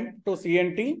from temp to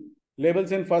CNT.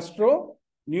 Labels in first row,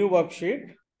 new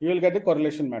worksheet. You will get the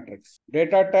correlation matrix.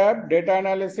 Data tab, data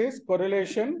analysis,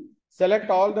 correlation. Select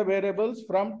all the variables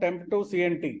from temp to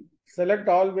CNT. Select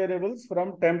all variables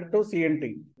from temp to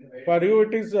CNT. For you,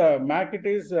 it is Mac, it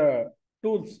is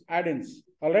tools, add-ins.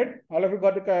 All right. All of you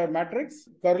got the matrix,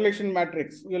 correlation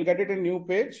matrix. You will get it in new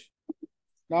page.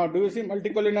 Now, do you see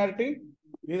multicollinearity?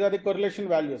 These are the correlation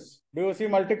values. Do you see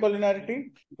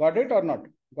multicollinearity? Got it or not?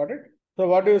 Got it? So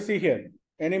what do you see here?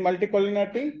 Any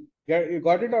multicollinearity? You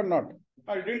got it or not?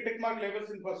 I didn't tick mark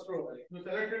labels in first row. You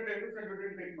selected tables and you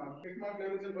didn't tick mark. Tick mark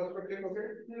labels in first row, click OK,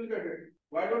 you will get it.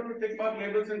 Why don't you tick mark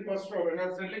labels in first row? When you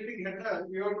are selecting header,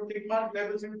 you have to tick mark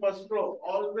labels in first row.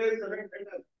 Always select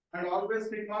header and always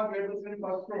tick mark labels in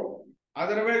first row.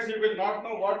 Otherwise, you will not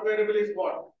know what variable is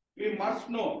what. We must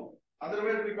know.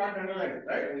 Otherwise, we can't analyze,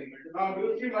 right? Now, do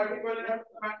you see multicollinearity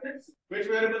matrix? Which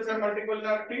variables have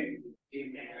multicollinearity?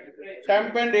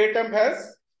 Temp and atemp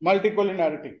has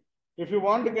multicollinearity. If you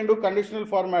want, you can do conditional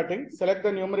formatting. Select the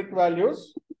numeric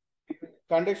values.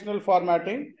 Conditional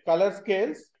formatting. Color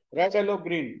scales. Red, yellow,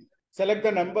 green. Select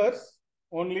the numbers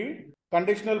only.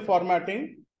 Conditional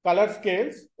formatting. Color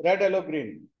scales. Red, yellow,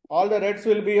 green. All the reds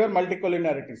will be your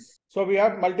multicollinearities. So we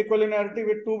have multicollinearity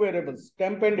with 2 variables.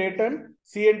 Temp and atemp.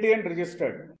 CNT and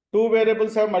registered. 2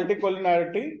 variables have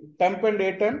multicollinearity. Temp and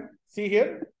atemp. See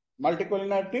here.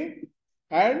 Multicollinearity.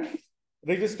 And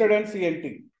registered and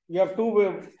CNT. You have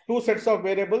two sets of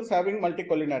variables having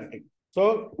multicollinearity.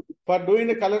 So for doing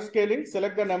the color scaling,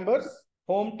 select the numbers,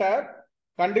 home tab,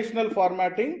 conditional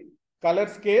formatting, color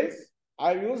scales.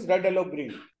 I use red, yellow,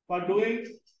 green. For doing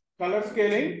color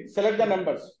scaling, select the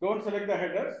numbers. Don't select the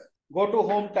headers. Go to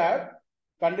home tab,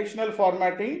 conditional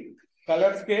formatting,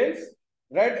 color scales,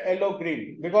 red, yellow,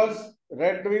 green. Because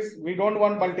red is, we don't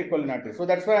want multicollinearity. So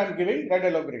that's why I'm giving red,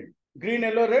 yellow, green. Green,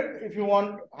 yellow, red if you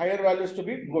want higher values to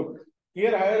be good.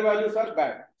 Here higher values are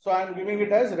bad. So I am giving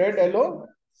it as red, yellow,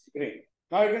 green.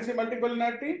 Now you can see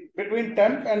multicollinearity between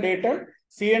temp and atemp,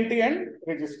 CNT and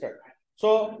registered.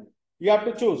 So you have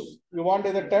to choose. You want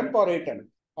either temp or atemp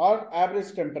or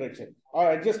average temperature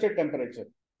or adjusted temperature.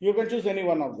 You can choose any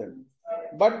one of them.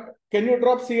 But can you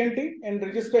drop CNT and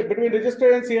registered? Between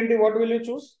registered and CNT, what will you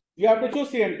choose? You have to choose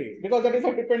CNT because that is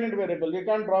a dependent variable. You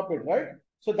can't drop it, right?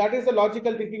 So that is the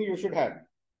logical thinking you should have.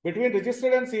 Between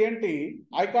registered and CNT,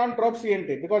 I can't drop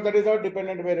CNT because that is our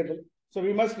dependent variable. So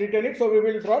we must retain it. So we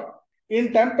will drop.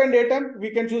 In temp and atemp, we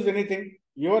can choose anything.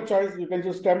 Your choice, you can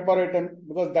choose temp or atemp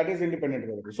because that is independent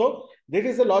variable. So this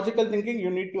is the logical thinking you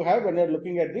need to have when you're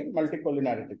looking at the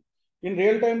multicollinearity. In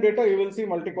real-time data, you will see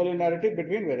multicollinearity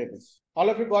between variables. All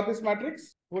of you got this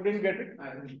matrix? Who didn't get it?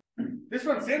 This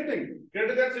one, same thing.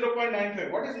 Greater than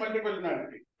 0.95. What is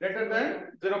multicollinearity? Greater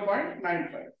than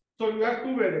 0.95. So you have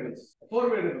 2 variables, 4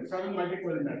 variables having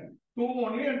multicollinearity. 2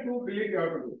 only and 2 delete you have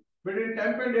to do. Between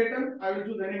temp and atemp, I will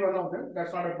choose any one of them.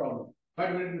 That's not a problem.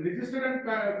 But when registered and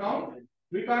count,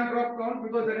 We can't drop count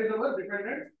because that is our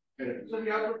dependent variable. So we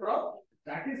have to drop.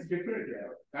 That is different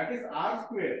here. That is R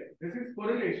square. This is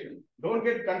correlation. Don't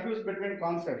get confused between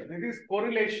concepts. This is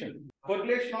correlation.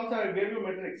 Correlation also I gave you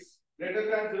metrics. Greater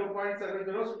than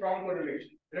 0.70, strong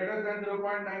correlation. Greater than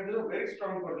 0.90, very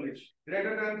strong correlation.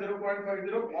 Greater than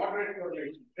 0.50, moderate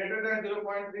correlation. Greater than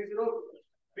 0.30,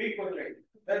 weak correlation.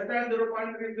 Less than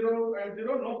 0.30 and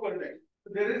 0, no correlation. So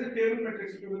there is a table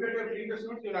matrix. If you look at your previous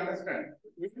notes, you'll understand.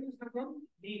 Which is the from?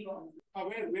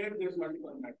 Where there's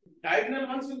multiple matrix. Diagonal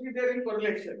ones will be there in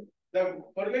correlation. The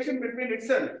correlation between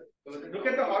itself. Look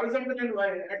at the horizontal and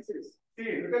y-axis.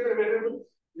 See, look at the variables.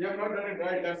 You have not done it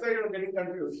right. That's why you are getting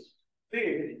confused.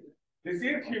 See, this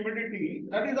is humidity.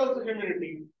 That is also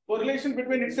humidity. Correlation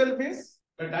between itself is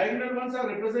the diagonal ones are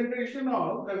representation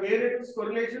of the variable's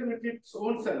correlation with its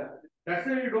own self. That's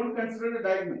why you don't consider the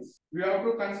diagonals. You have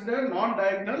to consider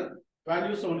non-diagonal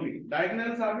values only.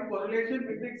 Diagonals are the correlation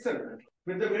with itself,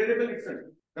 with the variable itself,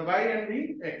 the y and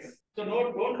the x. So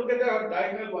don't look at the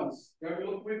diagonal ones. You have to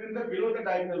look within the below the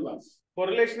diagonal ones.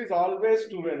 Correlation is always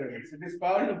two variables. It is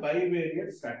called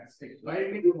bivariate statistics. Why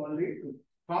we do only two?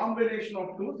 Combination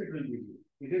of twos it will give you.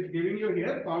 It is giving you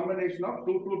here combination of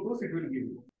two twos it will give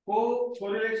you.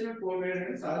 Correlation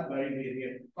covariance are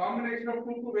bivariate. Combination of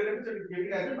two variables it is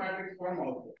giving as a matrix form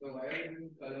output. So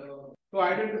to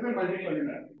identify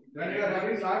multicollinear. When you are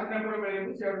having large number of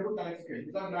variables, you have to do collect scale.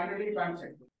 Because manually you can't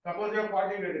check. Suppose you have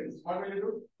 40 variables. What will you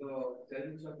do? The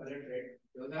cells are collect rate.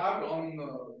 Those are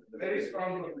very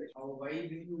strong correlation. Why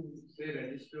did you say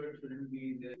registered shouldn't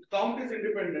be there? Count is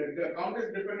independent. The count is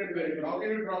dependent variable. How can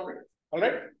you drop it?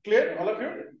 Alright? Clear? All of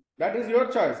you? That is your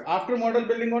choice. After model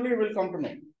building only you will come to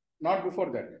know. Not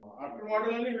before that. After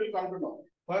model only you will come to know.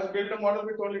 First build a model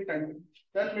with only 10.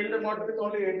 Then build a model with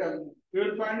only 8. You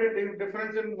will find a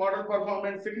difference in model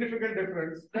performance, significant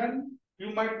difference. Then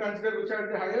you might consider which are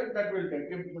the higher, that will take.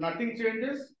 If nothing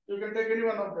changes, you can take any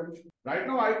one of them. Right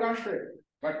now I can't say.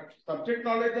 But subject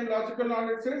knowledge and logical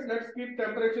knowledge says let's keep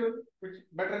temperature which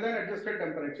better than adjusted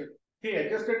temperature. See,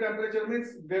 adjusted temperature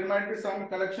means there might be some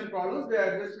collection problems. They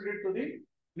adjusted it to the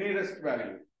nearest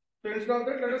value. So instead of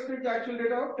that, let us take the actual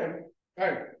data of temp.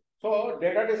 Right. So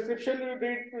data description you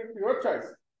did with your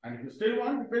choice. And if you still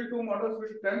want to build two models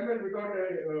with temp and without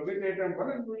with a temp,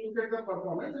 and we look at the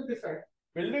performance and decide.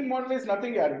 Building model is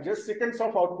nothing here, just seconds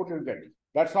of output you get.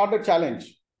 That's not the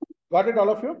challenge. Got it,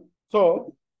 all of you?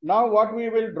 So now what we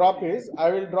will drop is, I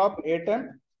will drop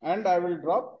atemp and I will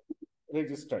drop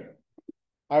registered.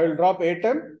 I will drop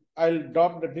atemp, I'll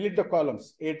delete the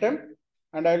columns atemp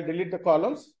and I'll delete the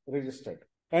columns registered.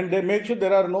 And they make sure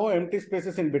there are no empty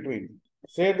spaces in between.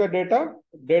 Save the data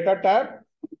tab,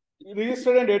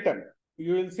 registered and atemp.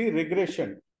 You will see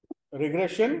regression,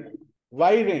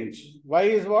 y range. Y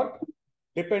is what?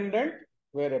 Dependent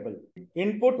variable.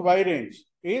 Input y range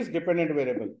is dependent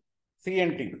variable.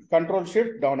 CNT, control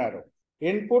shift down arrow.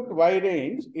 Input y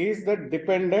range is the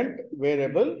dependent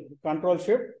variable, control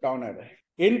shift down arrow.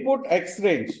 Input x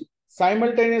range,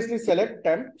 simultaneously select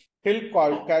temp, till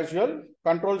casual,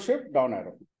 control shift down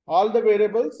arrow. All the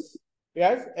variables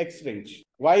as x range.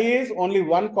 Y is only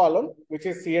one column, which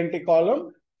is CNT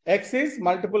column. X is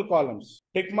multiple columns.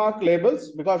 Tick mark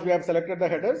labels, because we have selected the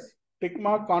headers. Tick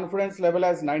mark confidence level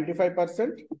as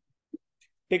 95%.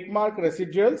 Tick mark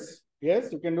residuals.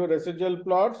 Yes, you can do residual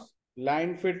plots,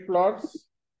 line fit plots.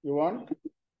 You want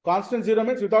constant zero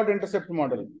means without intercept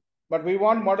model, but we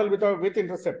want model with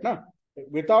intercept. No?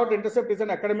 Without intercept is an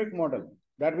academic model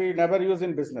that we never use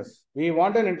in business. We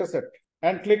want an intercept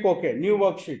and click OK. New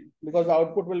worksheet, because the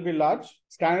output will be large.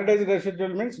 Standardized residual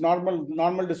means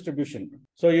normal distribution.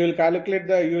 So you will calculate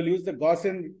you will use the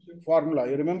Gaussian formula.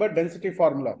 You remember density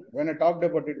formula. When I talked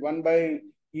about it, 1 by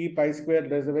E pi square,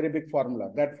 there's a very big formula.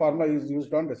 That formula is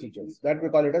used on residuals. That we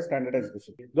call it as standardized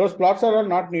residual. Those plots are all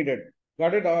not needed.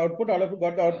 Got it? Output? All of you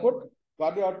got the output?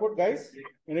 Got the output, guys?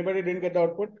 Anybody didn't get the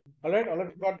output? All right, all of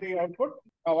you got the output.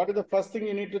 Now, what is the first thing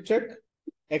you need to check?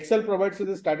 Excel provides you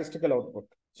the statistical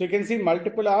output. So you can see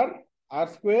multiple R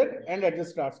square and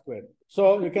adjusted R square.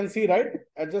 So you can see, right?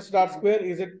 Adjusted R square,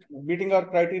 is it beating our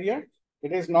criteria?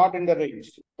 It is not in the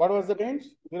range. What was the range?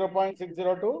 0.602,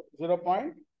 0.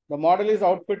 The model is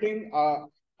outfitting,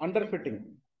 underfitting,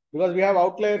 because we have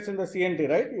outliers in the CNT,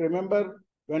 right? You remember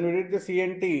when we did the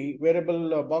CNT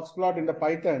variable box plot in the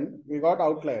Python, we got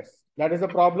outliers. That is the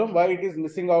problem why it is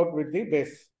missing out with the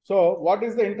base. So what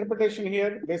is the interpretation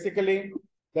here? Basically,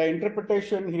 the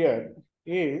interpretation here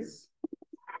is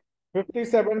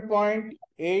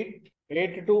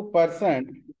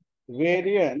 57.882%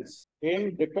 variance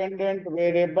in dependent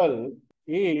variable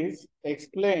is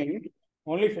explained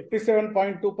Only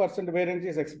 57.2% variance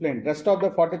is explained. Rest of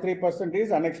the 43%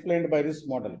 is unexplained by this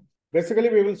model. Basically,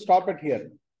 we will stop it here.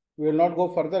 We will not go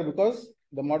further because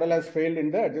the model has failed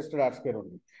in the adjusted R-square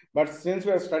only. But since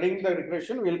we are studying the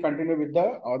regression, we will continue with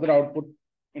the other output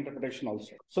interpretation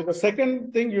also. So the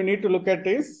second thing you need to look at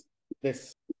is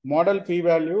this model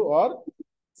p-value or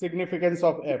significance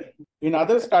of f. In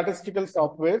other statistical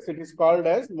softwares, it is called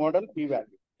as model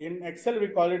p-value. In Excel, we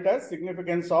call it as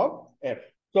significance of f.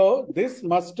 So this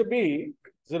must be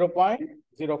 0.05.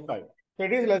 So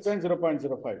it is less than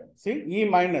 0.05. See, E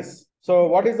minus. So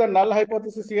what is the null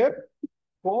hypothesis here?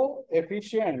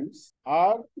 Coefficients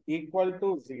are equal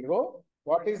to 0.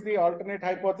 What is the alternate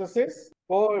hypothesis?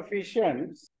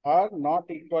 Coefficients are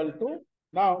not equal to.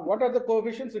 Now, what are the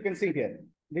coefficients? You can see here.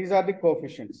 These are the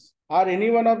coefficients. Are any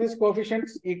one of these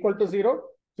coefficients equal to 0?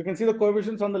 You can see the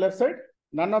coefficients on the left side.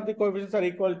 None of the coefficients are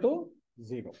equal to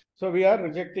 0. So we are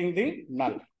rejecting the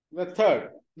null. The third,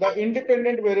 the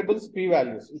independent variables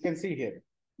p-values. You can see here.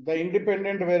 The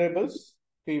independent variables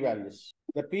p-values.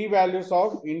 The p-values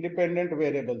of independent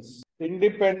variables.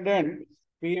 Independent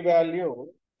p-value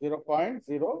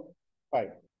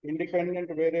 0.05. Independent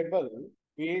variable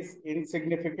is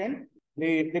insignificant.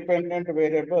 The independent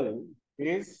variable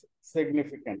is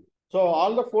significant. So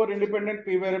all the four independent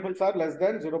p-variables are less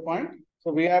than 0.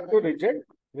 So we have to reject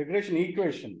regression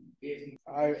equation.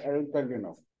 I will tell you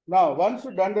now. Now, once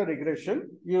you've done the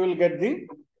regression, you will get the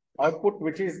output,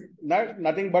 which is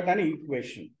nothing but an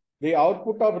equation. The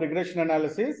output of regression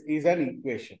analysis is an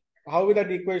equation. How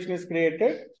that equation is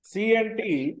created?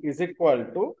 CNT is equal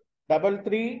to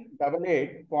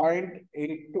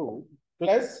 3388.82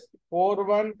 plus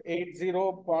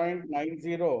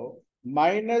 4180.90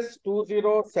 minus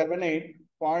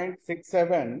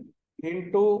 2078.67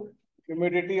 into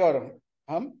humidity or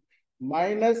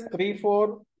minus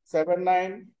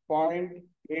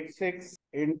 3479.86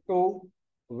 into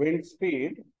wind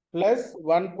speed plus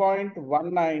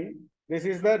 1.19. This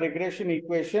is the regression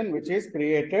equation which is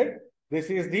created.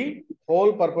 This is the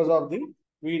whole purpose of the.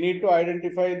 We need to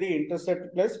identify the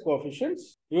intercept plus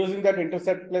coefficients. Using that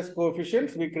intercept plus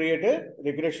coefficients, we create a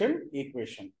regression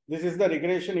equation. This is the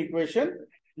regression equation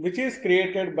which is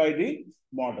created by the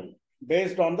model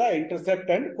based on the intercept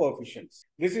and coefficients.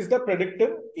 This is the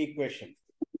predictive equation.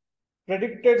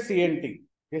 Predicted CNT.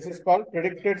 This is called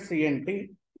predicted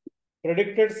CNT.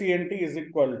 Predicted CNT is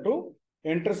equal to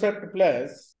intercept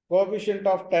plus coefficient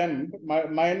of temp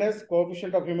minus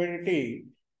coefficient of humidity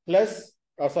plus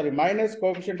minus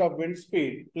coefficient of wind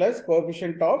speed plus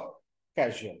coefficient of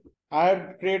casual. I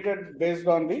have created based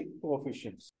on the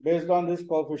coefficients. Based on these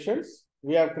coefficients,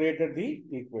 we have created the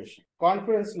equation.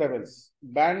 Confidence levels,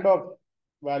 band of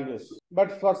values.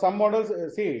 But for some models,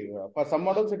 for some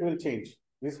models it will change.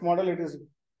 This model,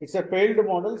 it's a failed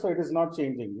model, so it is not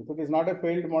changing. If it is not a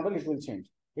failed model, it will change.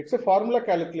 It's a formula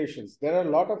calculations. There are a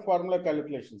lot of formula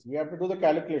calculations. We have to do the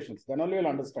calculations. Then only you'll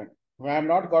understand. I have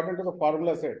not got into the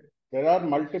formula set. There are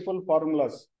multiple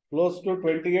formulas. Close to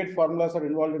 28 formulas are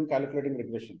involved in calculating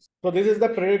regressions. So this is the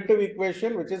predictive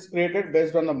equation which is created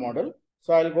based on the model.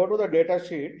 So I'll go to the data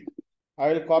sheet.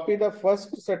 I will copy the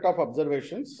first set of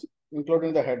observations,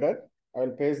 including the header. I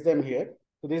will paste them here.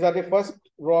 So these are the first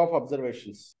row of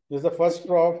observations. This is the first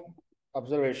row of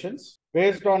observations.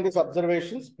 Based on these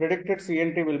observations, predicted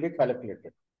CNT will be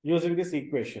calculated using this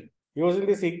equation. Using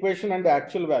this equation and the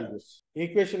actual values.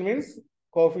 Equation means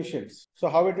coefficients. So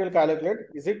how it will calculate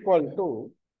is equal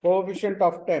to coefficient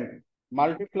of temp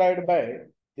multiplied by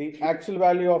the actual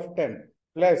value of temp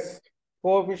plus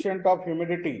coefficient of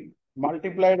humidity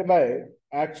multiplied by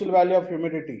actual value of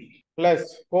humidity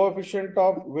plus coefficient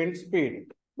of wind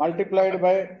speed multiplied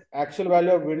by actual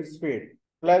value of wind speed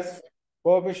plus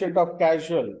coefficient of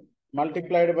casual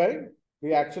multiplied by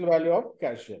the actual value of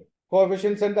casual.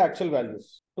 Coefficients and the actual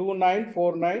values.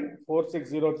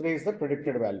 29494603 is the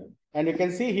predicted value. And you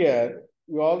can see here,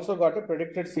 you also got a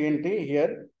predicted CNT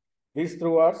here. These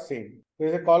two are same. There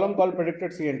is a column called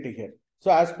predicted CNT here.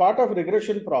 So as part of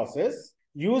regression process,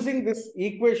 using this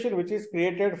equation which is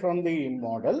created from the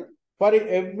model, for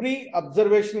every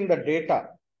observation in the data,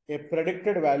 a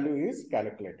predicted value is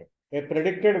calculated. A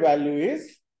predicted value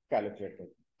is calculated.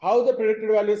 How the predicted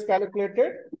value is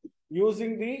calculated?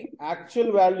 Using the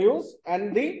actual values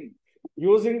and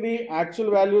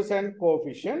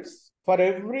coefficients. For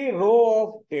every row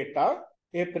of data,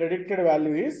 a predicted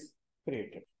value is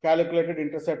created. Calculated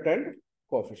intercept and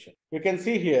coefficient. You can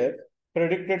see here,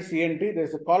 predicted CNT, there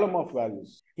is a column of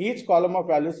values. Each column of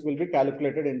values will be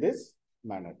calculated in this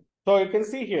manner. So you can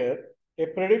see here, a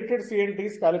predicted CNT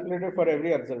is calculated for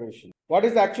every observation. What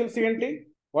is the actual CNT?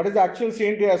 What is the actual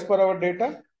CNT as per our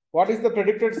data? What is the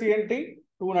predicted CNT?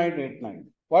 2989.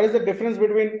 What is the difference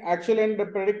between actual and the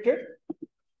predicted?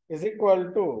 Is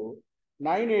equal to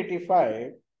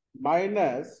 985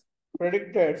 minus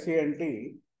predicted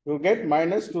CNT, you get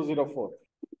minus 204.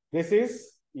 This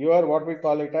is your, what we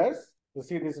call it as, you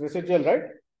see this residual, right?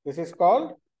 This is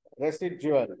called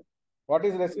residual. What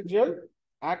is residual?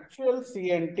 Actual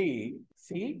CNT,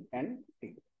 C and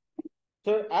T.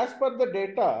 So as per the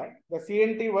data, the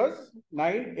CNT was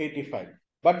 985,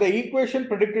 but the equation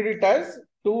predicted it as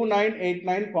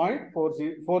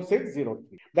 2989.4603.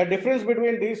 The difference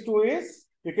between these two is,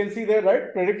 you can see there,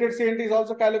 right? Predicted CNT is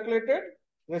also calculated.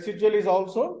 Residual is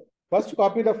also. First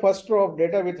copy the first row of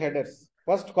data with headers.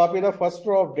 First copy the first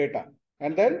row of data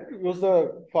and then use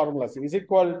the formulas. Is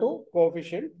equal to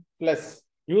coefficient plus.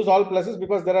 Use all pluses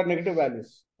because there are negative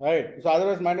values, right? So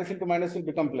otherwise minus into minus will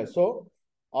become plus. So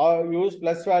use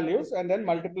plus values and then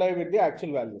multiply with the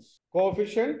actual values.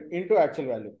 Coefficient into actual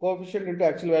value. Coefficient into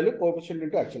actual value. Coefficient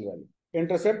into actual value.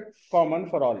 Intercept common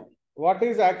for all. What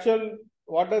is actual?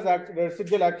 What does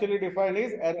residual actually define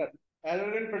is error.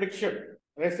 Error in prediction.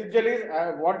 Residual is,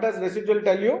 what does residual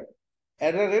tell you?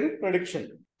 Error in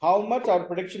prediction. How much our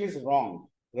prediction is wrong.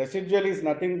 Residual is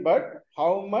nothing but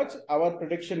how much our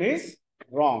prediction is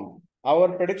wrong. Our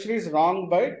prediction is wrong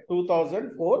by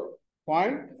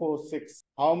 2004.46.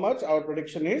 How much our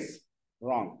prediction is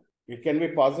wrong. It can be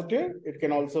positive. It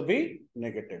can also be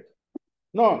negative.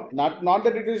 No, not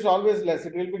that it is always less.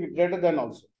 It will be greater than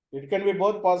also. It can be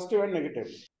both positive and negative.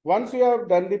 Once we have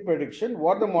done the prediction,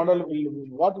 what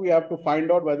we have to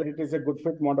find out whether it is a good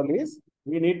fit model is,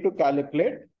 we need to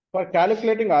calculate. For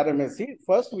calculating RMSE,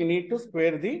 first we need to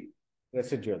square the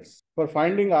residuals. For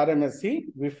finding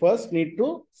RMSE, we first need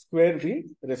to square the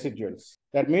residuals.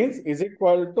 That means is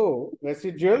equal to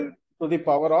residual to the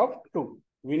power of 2.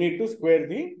 We need to square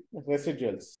the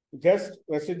residuals. Just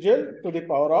residual to the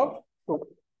power of 2.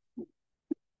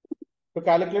 To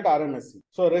calculate RMSE.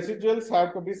 So residuals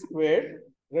have to be squared.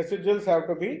 Residuals have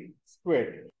to be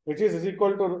squared, which is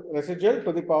equal to residual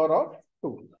to the power of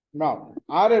 2. Now,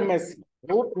 RMSE,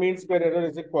 root mean square error,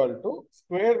 is equal to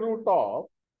square root of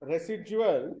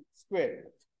residual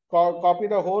square. Copy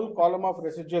the whole column of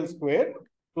residual square,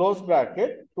 close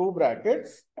bracket, 2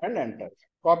 brackets, and enter.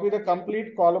 Copy the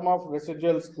complete column of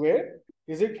residual square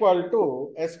is equal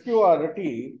to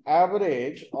SQRT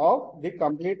average of the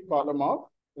complete column of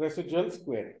residual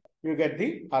square. You get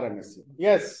the RMSE.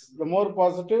 Yes, the more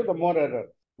positive, the more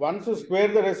error. Once you square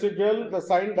the residual, the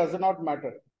sign does not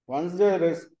matter. Once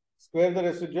you square the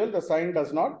residual, the sign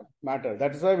does not matter.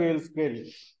 That's why we will square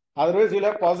it. Otherwise, you'll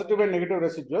have positive and negative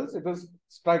residuals. It will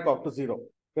strike off to 0.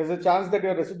 There's a chance that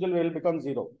your residual will become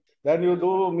 0. Then you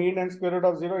do mean and square root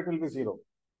of 0, it will be 0.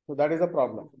 So that is the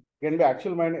problem. It can be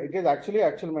actual minus, it is actually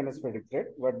actual minus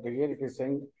predicted, but here it is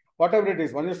saying whatever it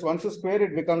is, once you square,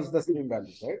 it becomes the same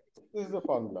value, right? This is the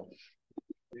formula.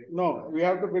 No, we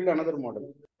have to build another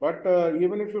model. But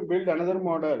even if you build another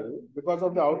model, because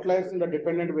of the outliers in the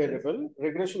dependent variable,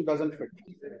 regression doesn't fit.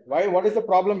 Why? What is the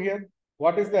problem here?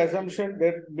 What is the assumption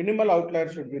that minimal outlier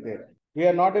should be there? We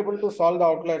are not able to solve the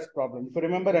outliers problem. If you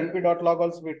remember np.log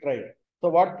also we tried. So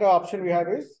what option we have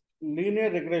is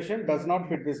linear regression does not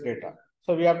fit this data.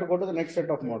 So we have to go to the next set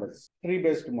of models,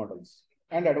 tree-based models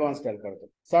and advanced algorithm.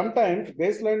 Sometimes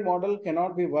baseline model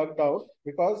cannot be worked out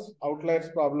because outliers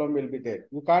problem will be there.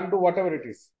 You can't do whatever it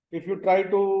is. If you try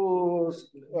to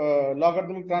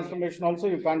logarithmic transformation also,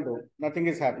 you can't do. Nothing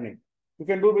is happening. You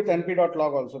can do with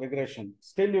np.log also regression.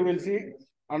 Still you will see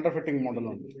underfitting model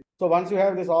only. So once you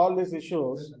have all these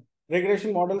issues,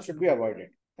 regression model should be avoided.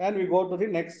 And we go to the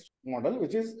next model,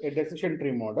 which is a decision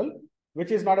tree model, which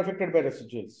is not affected by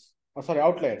residuals. Oh, sorry,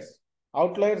 outliers.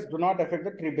 Outliers do not affect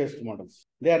the tree-based models.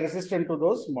 They are resistant to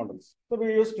those models. So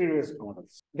we use tree-based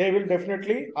models. They will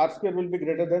definitely, R-square will be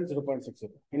greater than 0.60.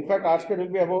 In fact, R-square will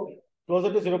be about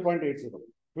closer to 0.80.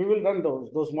 We will run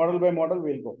those model by model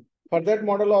we will go. For that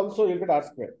model also, you'll get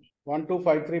R-square,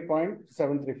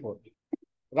 1253.734.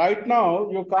 Right now,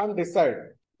 you can't decide.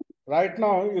 Right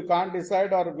now, you can't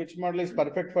decide or which model is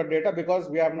perfect for data because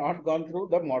we have not gone through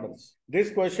the models.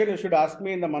 This question you should ask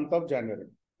me in the month of January,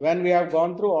 when we have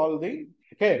gone through all the,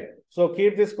 okay. So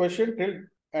keep this question till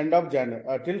end of January,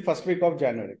 till first week of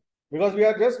January, because we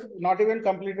are just not even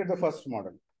completed the first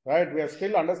model, right? We are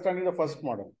still understanding the first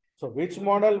model. So which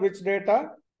model, which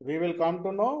data, we will come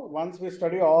to know once we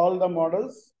study all the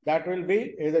models. That will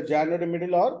be either January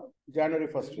middle or January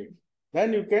first week.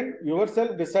 Then you can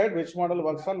yourself decide which model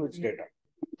works on which data.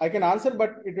 I can answer,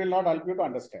 but it will not help you to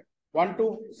understand.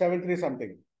 1273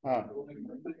 something.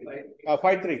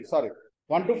 53, sorry.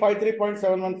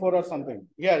 1253.714 or something.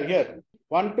 Here.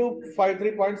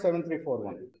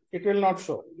 1253.7341. it will not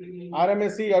show.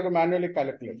 RMSE, you have to manually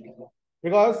calculate.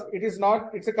 Because it is not,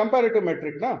 it's a comparative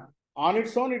metric. Na? On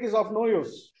its own, it is of no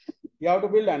use. You have to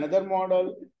build another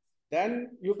model.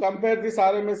 Then you compare this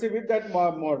RMSE with that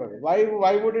model.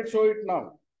 Why would it show it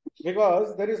now?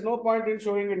 Because there is no point in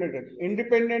showing it.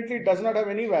 Independently, it does not have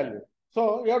any value.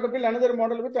 So you have to build another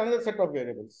model with another set of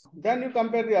variables. Then you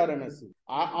compare the RMSE.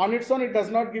 On its own, it does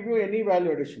not give you any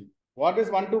value addition. What is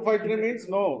 1253 means?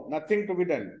 No, nothing to be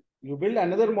done. You build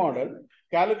another model,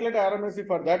 calculate RMSE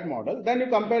for that model, then you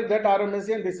compare that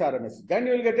RMSE and this RMSE. Then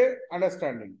you will get a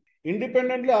understanding.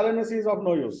 Independently, RMSE is of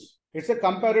no use. It's a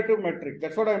comparative metric.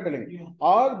 That's what I'm telling you.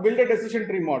 Or build a decision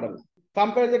tree model.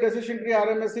 Compare the decision tree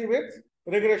RMSE with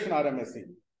regression RMSE.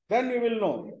 Then you will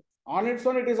know. On its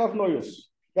own, it is of no use.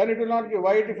 Then it will not give.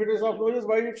 Why, if it is of no use,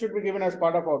 why it should be given as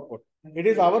part of output? It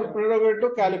is our prerogative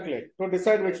to calculate, to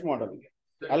decide which model.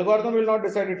 Algorithm will not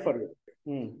decide it for you.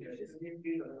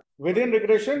 Within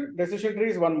regression, decision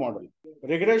tree is one model.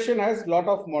 Regression has lot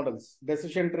of models.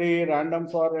 Decision tree, random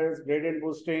forest, gradient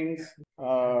boostings,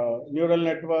 neural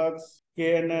networks,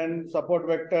 KNN, support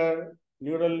vector,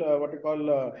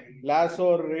 neural,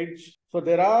 lasso, ridge. So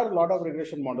there are a lot of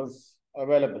regression models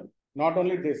available. Not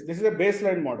only this is a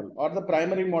baseline model or the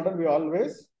primary model we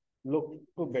always look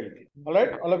to build. All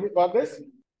right, all of you got this?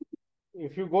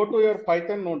 If you go to your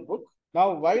Python notebook,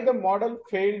 now why the model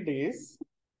failed is,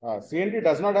 CNT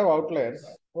does not have outliers.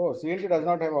 Oh, CNT does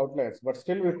not have outliers, but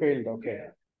still we failed. Okay.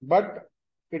 But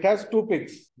it has two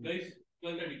peaks.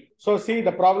 So see,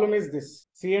 the problem is this.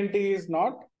 CNT is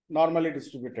not normally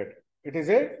distributed. It is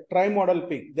a trimodal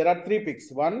peak. There are three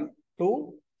peaks. 1,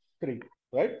 2, 3.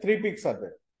 Right? 3 peaks are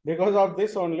there. Because of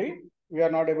this only, we are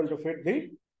not able to fit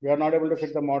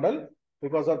the model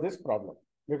because of this problem.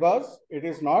 Because it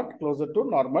is not closer to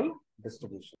normal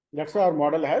distribution. That's why our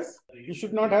model has, you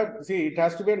should not have, see, it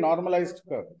has to be a normalized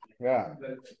curve. Yeah.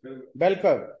 Bell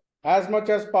curve. As much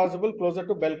as possible closer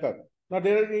to bell curve. Now,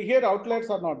 here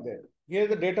outliers are not there. Here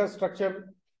the data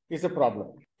structure is a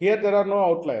problem. Here there are no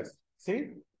outliers.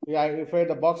 See, yeah, if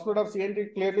the box plot of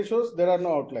CNT clearly shows there are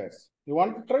no outliers. You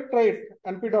want to try it,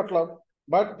 np.log.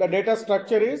 But the data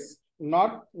structure is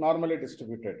not normally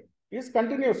distributed. It is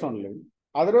continuous only.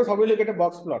 Otherwise, how will you get a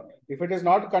box plot? If it is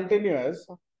not continuous,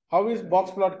 how is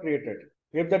box plot created?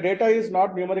 If the data is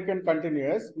not numeric and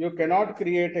continuous, you cannot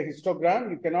create a histogram,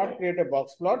 you cannot create a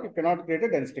box plot, you cannot create a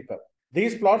density curve.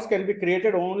 These plots can be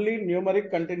created only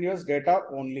numeric continuous data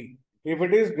only. If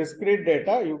it is discrete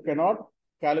data, you cannot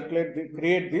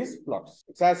create these plots.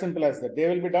 It's as simple as that. They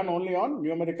will be done only on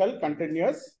numerical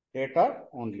continuous data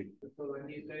only. So when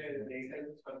you say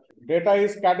data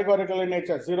is categorical in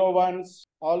nature, 0, 1s,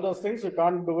 all those things you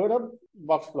can't do with a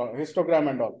box plot, histogram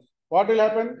and all. What will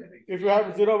happen if you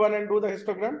have 0, 1 and do the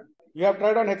histogram? You have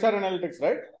tried on HR analytics,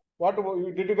 right?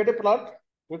 Did you get a plot?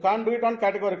 You can't do it on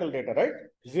categorical data, right?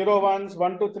 0, 1s,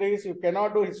 1, 2, 3s, you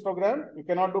cannot do histogram, you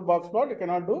cannot do box plot, you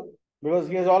cannot do, because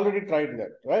he has already tried that,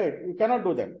 right? You cannot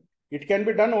do them. It can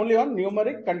be done only on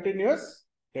numeric continuous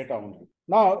data only.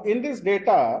 Now, in this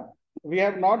data, we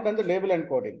have not done the label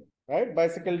encoding, right?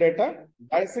 Bicycle data,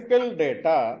 I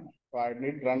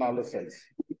need to run all the cells.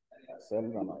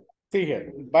 See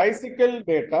here, bicycle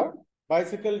data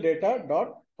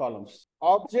dot columns.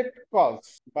 Object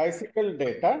calls bicycle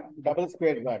data, double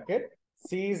square bracket,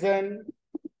 season,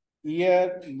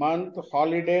 year, month,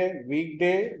 holiday,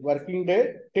 weekday, working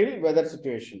day, till weather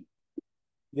situation.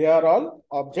 They are all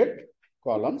object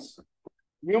columns.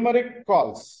 Numeric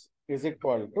calls is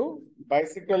equal to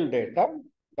bicycle data,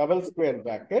 double square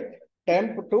bracket,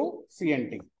 temp to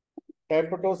CNT. Temp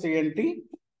to CNT,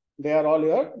 they are all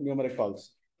your numeric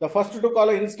calls. The first two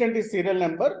column instant is serial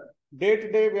number.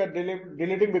 Date day we are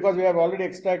deleting because we have already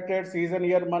extracted season,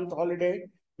 year, month, holiday.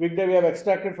 Weekday we have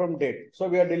extracted from date. So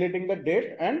we are deleting the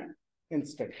date and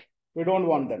instant. We don't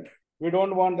want them. We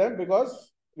don't want them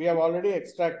because we have already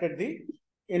extracted the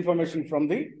information from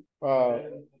the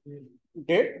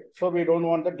date. So we don't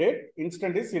want the date.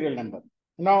 Instant is serial number.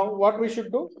 Now what we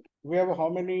should do? We have how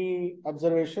many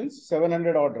observations?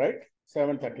 700 odd, right?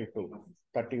 732,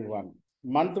 31.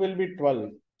 Month will be 12.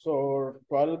 So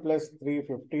 12 plus 3,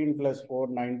 15 plus 4,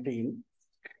 19,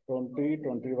 20,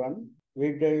 21.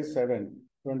 Weekday is 7.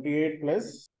 28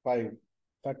 plus 5,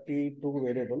 32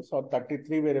 variables or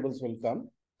 33 variables will come.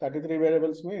 33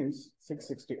 variables means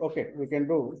 660. Okay, we can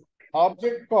do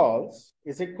object calls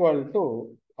is equal to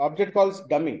object calls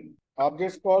dummy.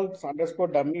 Object calls underscore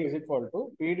dummy is equal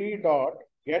to pd dot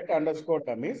get underscore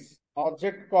dummies.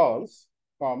 Object calls,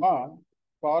 comma,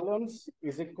 columns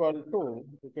is equal to,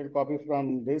 you can copy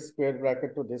from this square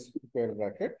bracket to this square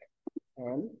bracket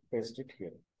and paste it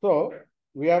here. So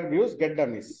we have used get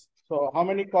dummies. So how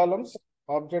many columns?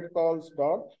 object calls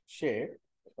dot shape,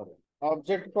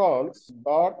 object calls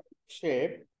dot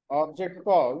shape, object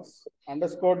calls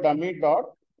underscore dummy dot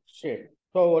shape.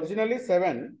 So originally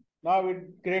 7, now it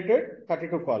created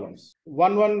 32 columns.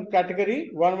 1 category,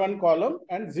 1 column,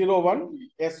 and 0 1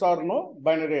 yes or no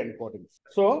binary encoding.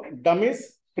 So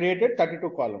dummies created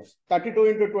 32 columns. 32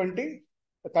 into 20,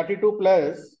 32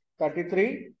 plus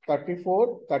 33,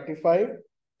 34, 35,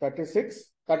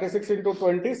 36, 36 into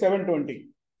 20, 720.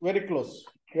 Very close.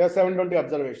 We have 720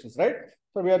 observations, right?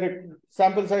 So we are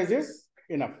sample size is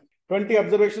enough. 20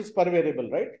 observations per variable,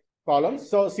 right? Columns.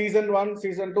 So season 1,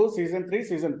 season 2, season 3,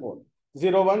 season 4.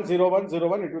 0 1, 0 1, 0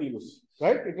 1 it will use,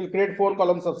 right? It will create 4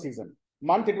 columns of season.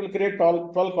 Month it will create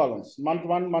 12 columns. Month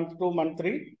 1, month 2, month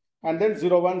 3, and then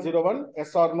 0 1, 0 1,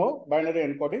 yes or no binary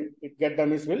encoding. It get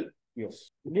dummies will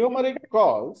use. Numeric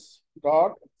calls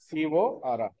dot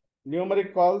CORR.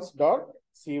 Numeric calls dot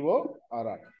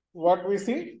CORR. What we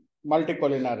see?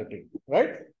 Multicollinearity, right?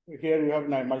 Here you have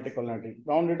multicollinearity.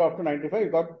 Round it off to 95, you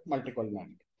got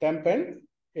multicollinearity. Temp and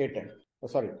A10. Oh,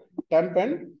 sorry, temp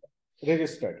and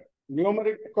registered.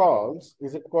 Numeric calls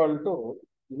is equal to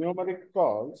numeric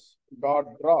calls dot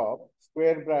drop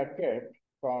square bracket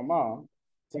comma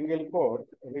single quote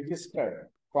registered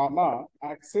comma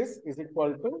axis is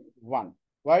equal to 1.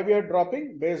 Why we are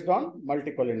dropping? Based on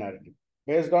multicollinearity.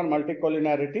 Based on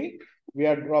multicollinearity, we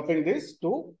are dropping these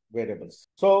 2 variables.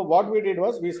 So what we did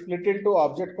was we split into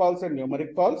object calls and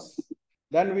numeric calls.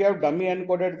 Then we have dummy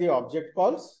encoded the object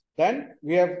calls. Then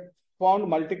we have found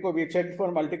we checked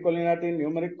for multicollinearity in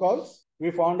numeric calls.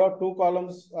 We found out 2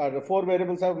 columns, 4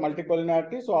 variables have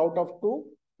multicollinearity. So out of 2,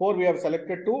 4 we have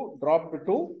selected 2, dropped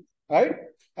 2, right?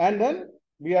 And then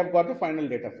we have got the final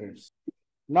data frames.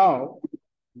 Now,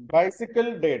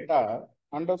 bicycle data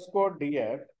underscore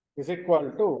df is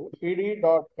equal to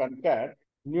pd.concat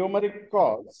numeric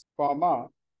calls, comma,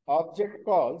 object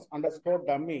calls underscore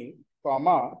dummy,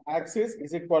 comma, axis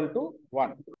is equal to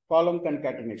 1. Column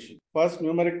concatenation. First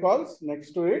numeric calls,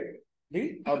 next to it,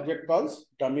 the object calls,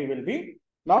 dummy will be.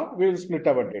 Now we will split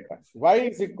our data. Y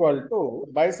is equal to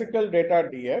bicycle data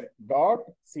df dot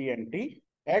cnt.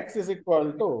 X is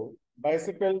equal to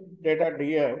bicycle data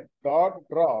df dot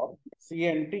drop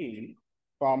cnt,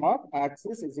 comma,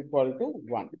 axis is equal to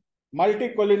 1.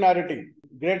 Multicollinearity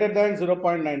greater than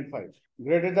 0.95,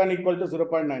 greater than equal to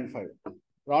 0.95.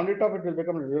 Round it up, it will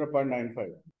become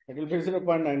 0.95. It will be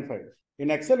 0.95.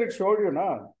 In Excel, it showed you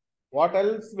now. What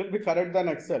else will be correct than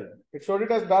Excel? It showed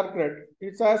it as dark red.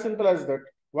 It's as simple as that.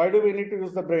 Why do we need to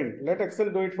use the brain? Let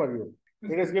Excel do it for you.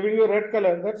 It is giving you red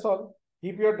color. That's all.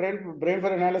 Keep your brain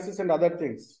for analysis and other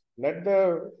things. Let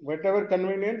the whatever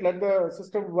convenient, let the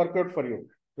system work out for you.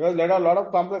 Because there are a lot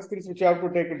of complex things which you have to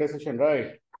take a decision,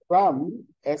 right? From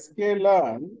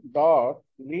sklearn dot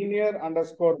linear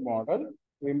underscore model,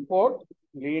 import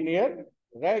linear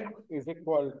reg is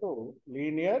equal to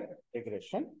linear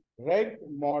regression. Reg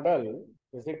model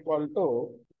is equal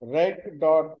to reg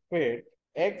dot fit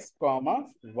x comma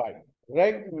y.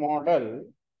 Reg model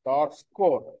dot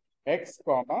score x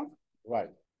comma y.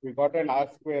 We got an R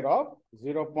square of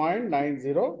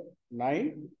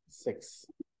 0.9096.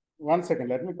 1 second,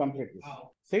 let me complete this.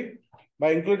 See,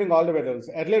 by including all the variables.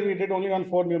 Earlier we did only on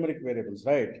 4 numeric variables,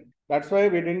 right? That's why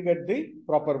we didn't get the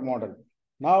proper model.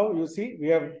 Now you see, we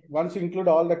have, once you include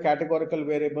all the categorical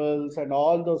variables and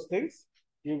all those things,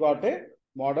 you got a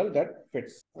model that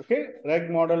fits. Okay, reg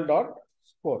model dot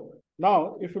score.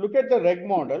 Now, if you look at the reg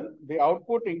model, the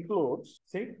output includes,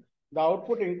 see, the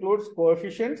output includes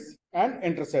coefficients and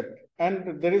intercept.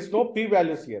 And there is no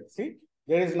p-values here. See,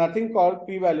 there is nothing called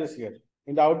p-values here.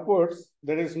 In the outputs,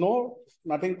 there is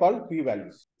nothing called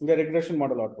p-values in the regression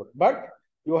model output. But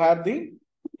you have the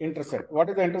intercept. What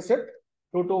is the intercept?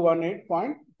 2218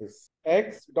 point this.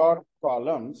 X dot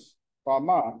columns,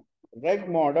 comma, reg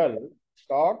model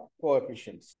dot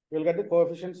coefficients. You'll get the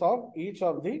coefficients of each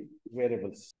of the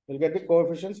variables. You'll get the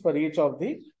coefficients for each of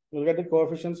the,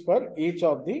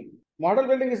 model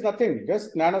building is nothing,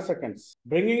 just nanoseconds.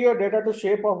 Bringing your data to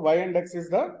shape of Y and X is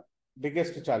the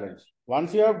biggest challenge.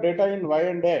 Once you have data in Y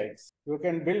and X, you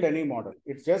can build any model.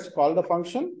 It's just call the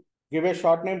function, give a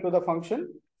short name to the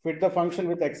function, fit the function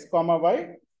with X comma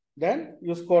Y, then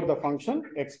you score the function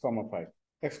X comma Y.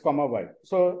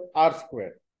 So R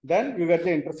square. Then you get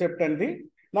the intercept and the,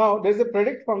 now there's a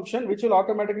predict function which will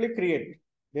automatically create.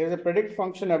 There's a predict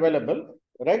function available.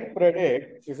 Reg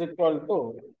predict is equal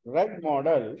to reg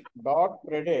model dot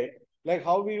predict, like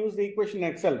how we use the equation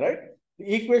in Excel, right?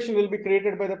 The equation will be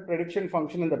created by the prediction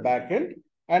function in the backend,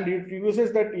 and it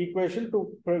uses that equation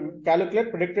to calculate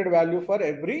predicted value for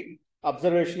every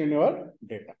observation in your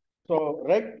data. So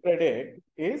reg predict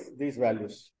is these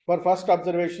values. For first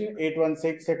observation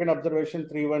 816, second observation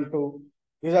 312.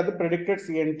 These are the predicted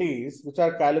CNTs which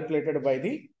are calculated by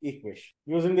the equation.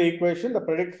 Using the equation, the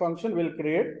predict function will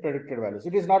create predicted values.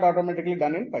 It is not automatically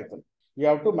done in Python. You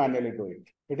have to manually do it.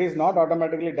 It is not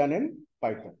automatically done in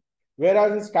Python.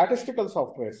 Whereas in statistical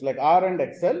softwares like R and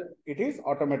Excel, it is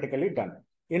automatically done.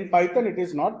 In Python, it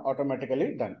is not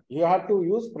automatically done. You have to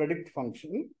use predict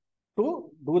function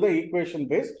to do the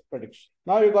equation-based prediction.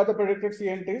 Now you got the predicted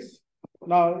CNTs.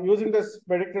 Now using this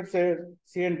predicted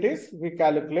CNTs, we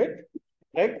calculate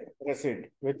resid,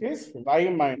 which is y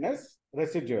minus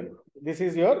residual. This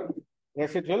is your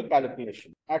residual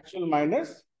calculation. Actual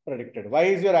minus predicted. Y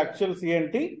is your actual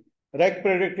CNT. Reg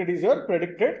predicted is your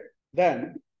predicted.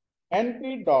 Then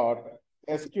np dot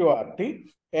sqrt,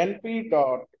 np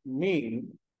dot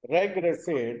mean reg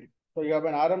resid. So you have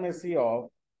an RMSE of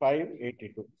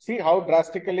 582. See how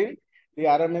drastically the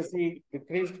RMSE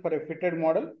decreased for a fitted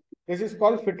model. This is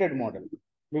called fitted model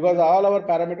because all our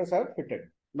parameters are fitted.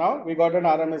 Now we got an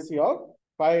RMSE of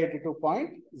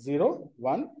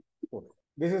 582.014.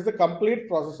 This is the complete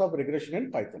process of regression in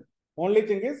Python. Only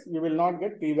thing is you will not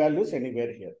get p-values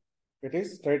anywhere here. It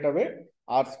is straight away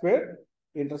R square,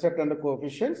 intercept and the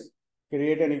coefficients,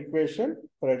 create an equation,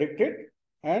 predict it,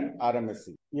 and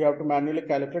RMSE. You have to manually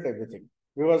calculate everything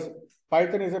because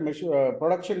Python is a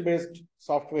production-based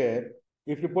software.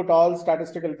 If you put all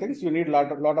statistical things, you need a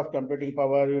lot of computing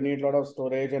power, you need a lot of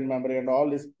storage and memory and all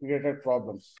these created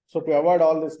problems. So to avoid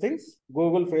all these things,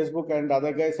 Google, Facebook and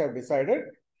other guys have decided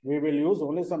we will use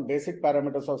only some basic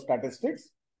parameters of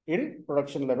statistics in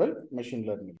production level machine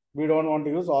learning. We don't want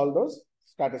to use all those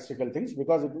statistical things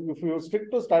because if you stick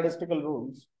to statistical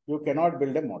rules, you cannot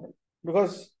build a model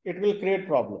because it will create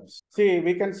problems. See,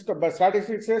 we can, but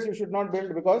statistics says you should not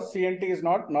build because CNT is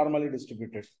not normally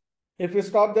distributed. If we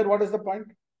stop there, what is the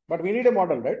point? But we need a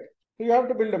model, right? So you have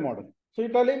to build a model. So you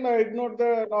tell him, ignore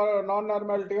the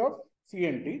non-normality of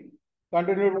CNT,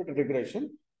 continue with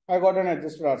regression. I got an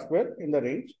adjusted R square in the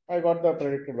range. I got the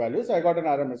predicted values. I got an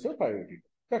RMSE of 582.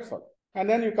 That's all. And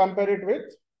then you compare it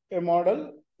with a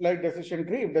model like decision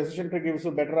tree. If decision tree gives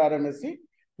you better RMSE,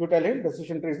 you tell him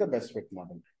decision tree is the best fit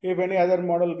model. If any other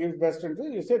model gives best fit,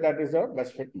 you say that is your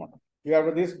best fit model. You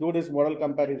have to do this model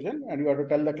comparison and you have to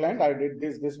tell the client, I did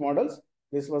this models.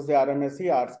 This was the RMSE,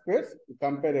 R squares. You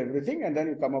compare everything and then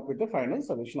you come up with the final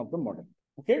solution of the model.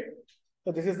 Okay.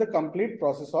 So this is the complete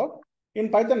process of, in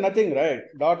Python, nothing, right?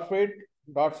 Dot fit,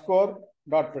 dot score,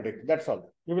 dot predict. That's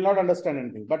all. You will not understand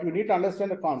anything, but you need to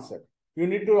understand the concept. You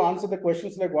need to answer the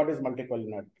questions like what is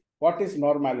multicollinearity? What is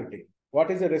normality? What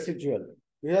is a residual?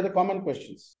 These are the common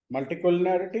questions.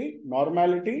 Multicollinearity,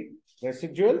 normality,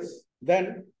 residuals.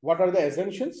 Then what are the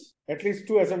assumptions? At least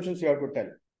two assumptions you have to tell.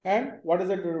 And what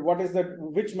is it?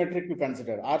 Which metric you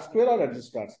consider? R square or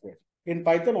adjusted R square? In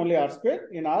Python, only R square.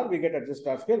 In R, we get adjusted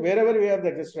R square. Wherever we have the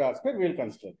adjusted R square, we will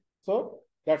consider. So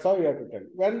that's how you have to tell.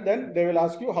 Then they will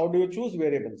ask you, how do you choose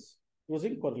variables?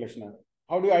 Using correlation.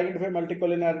 How do you identify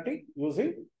multicollinearity?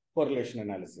 Using correlation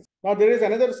analysis. Now, there is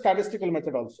another statistical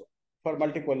method also for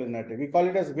multicollinearity. We call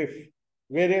it as WIF,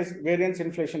 variance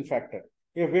inflation factor.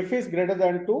 If WIF is greater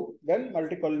than 2, then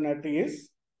multicollinearity is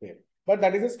there. But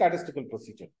that is a statistical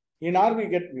procedure. In R, we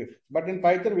get WIF, but in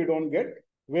Python, we don't get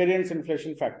variance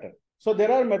inflation factor. So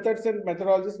there are methods and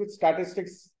methodologies which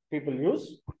statistics people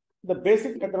use. The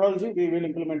basic methodology we will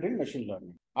implement in machine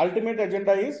learning. Ultimate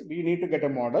agenda is we need to get a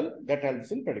model that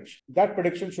helps in prediction. That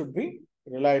prediction should be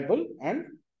reliable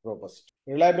and robust.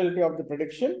 Reliability of the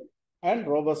prediction and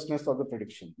robustness of the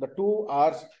prediction. The two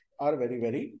R's are very,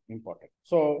 very important.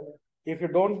 So if you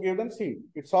don't give them, see,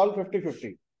 it's all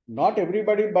 50-50. Not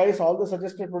everybody buys all the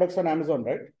suggested products on Amazon,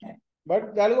 right?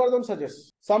 But the algorithm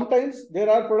suggests. Sometimes there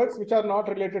are products which are not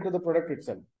related to the product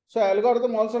itself. So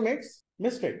algorithm also makes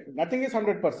mistake. Nothing is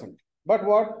 100%. But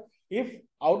what if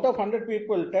out of 100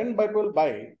 people, 10 people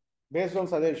buy based on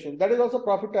suggestion? That is also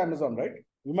profit to Amazon, right?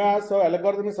 You may ask, so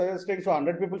algorithm is suggesting, so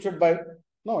 100 people should buy.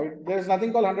 No, there is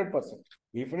nothing called 100%.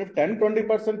 Even if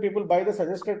 10-20% people buy the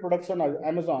suggested products on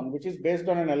Amazon, which is based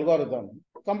on an algorithm,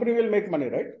 company will make money,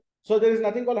 right? So there is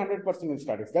nothing called 100% in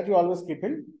statistics. That you always keep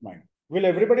in mind. Will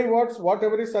everybody watch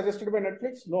whatever is suggested by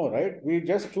Netflix? No, right? We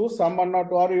just choose some one or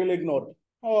two, or you will ignore.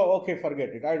 Oh, okay, forget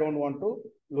it. I don't want to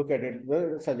look at it,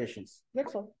 the suggestions.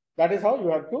 That's all. That is how you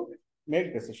have to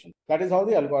make decisions. That is how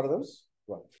the algorithms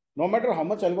work. No matter how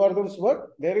much algorithms work,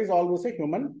 there is always a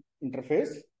human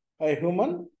interface, a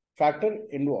human factor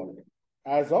involved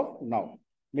as of now.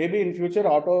 Maybe in future,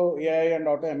 auto AI and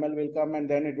auto ML will come and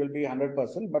then it will be 100%.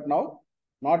 But now,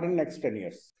 not in next 10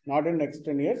 years. Not in next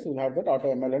 10 years, you'll have that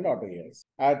auto ML and auto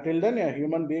AI. Till then, a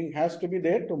human being has to be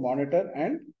there to monitor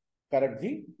and correct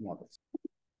the models.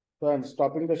 So I'm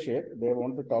stopping the share. They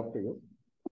want to talk to you.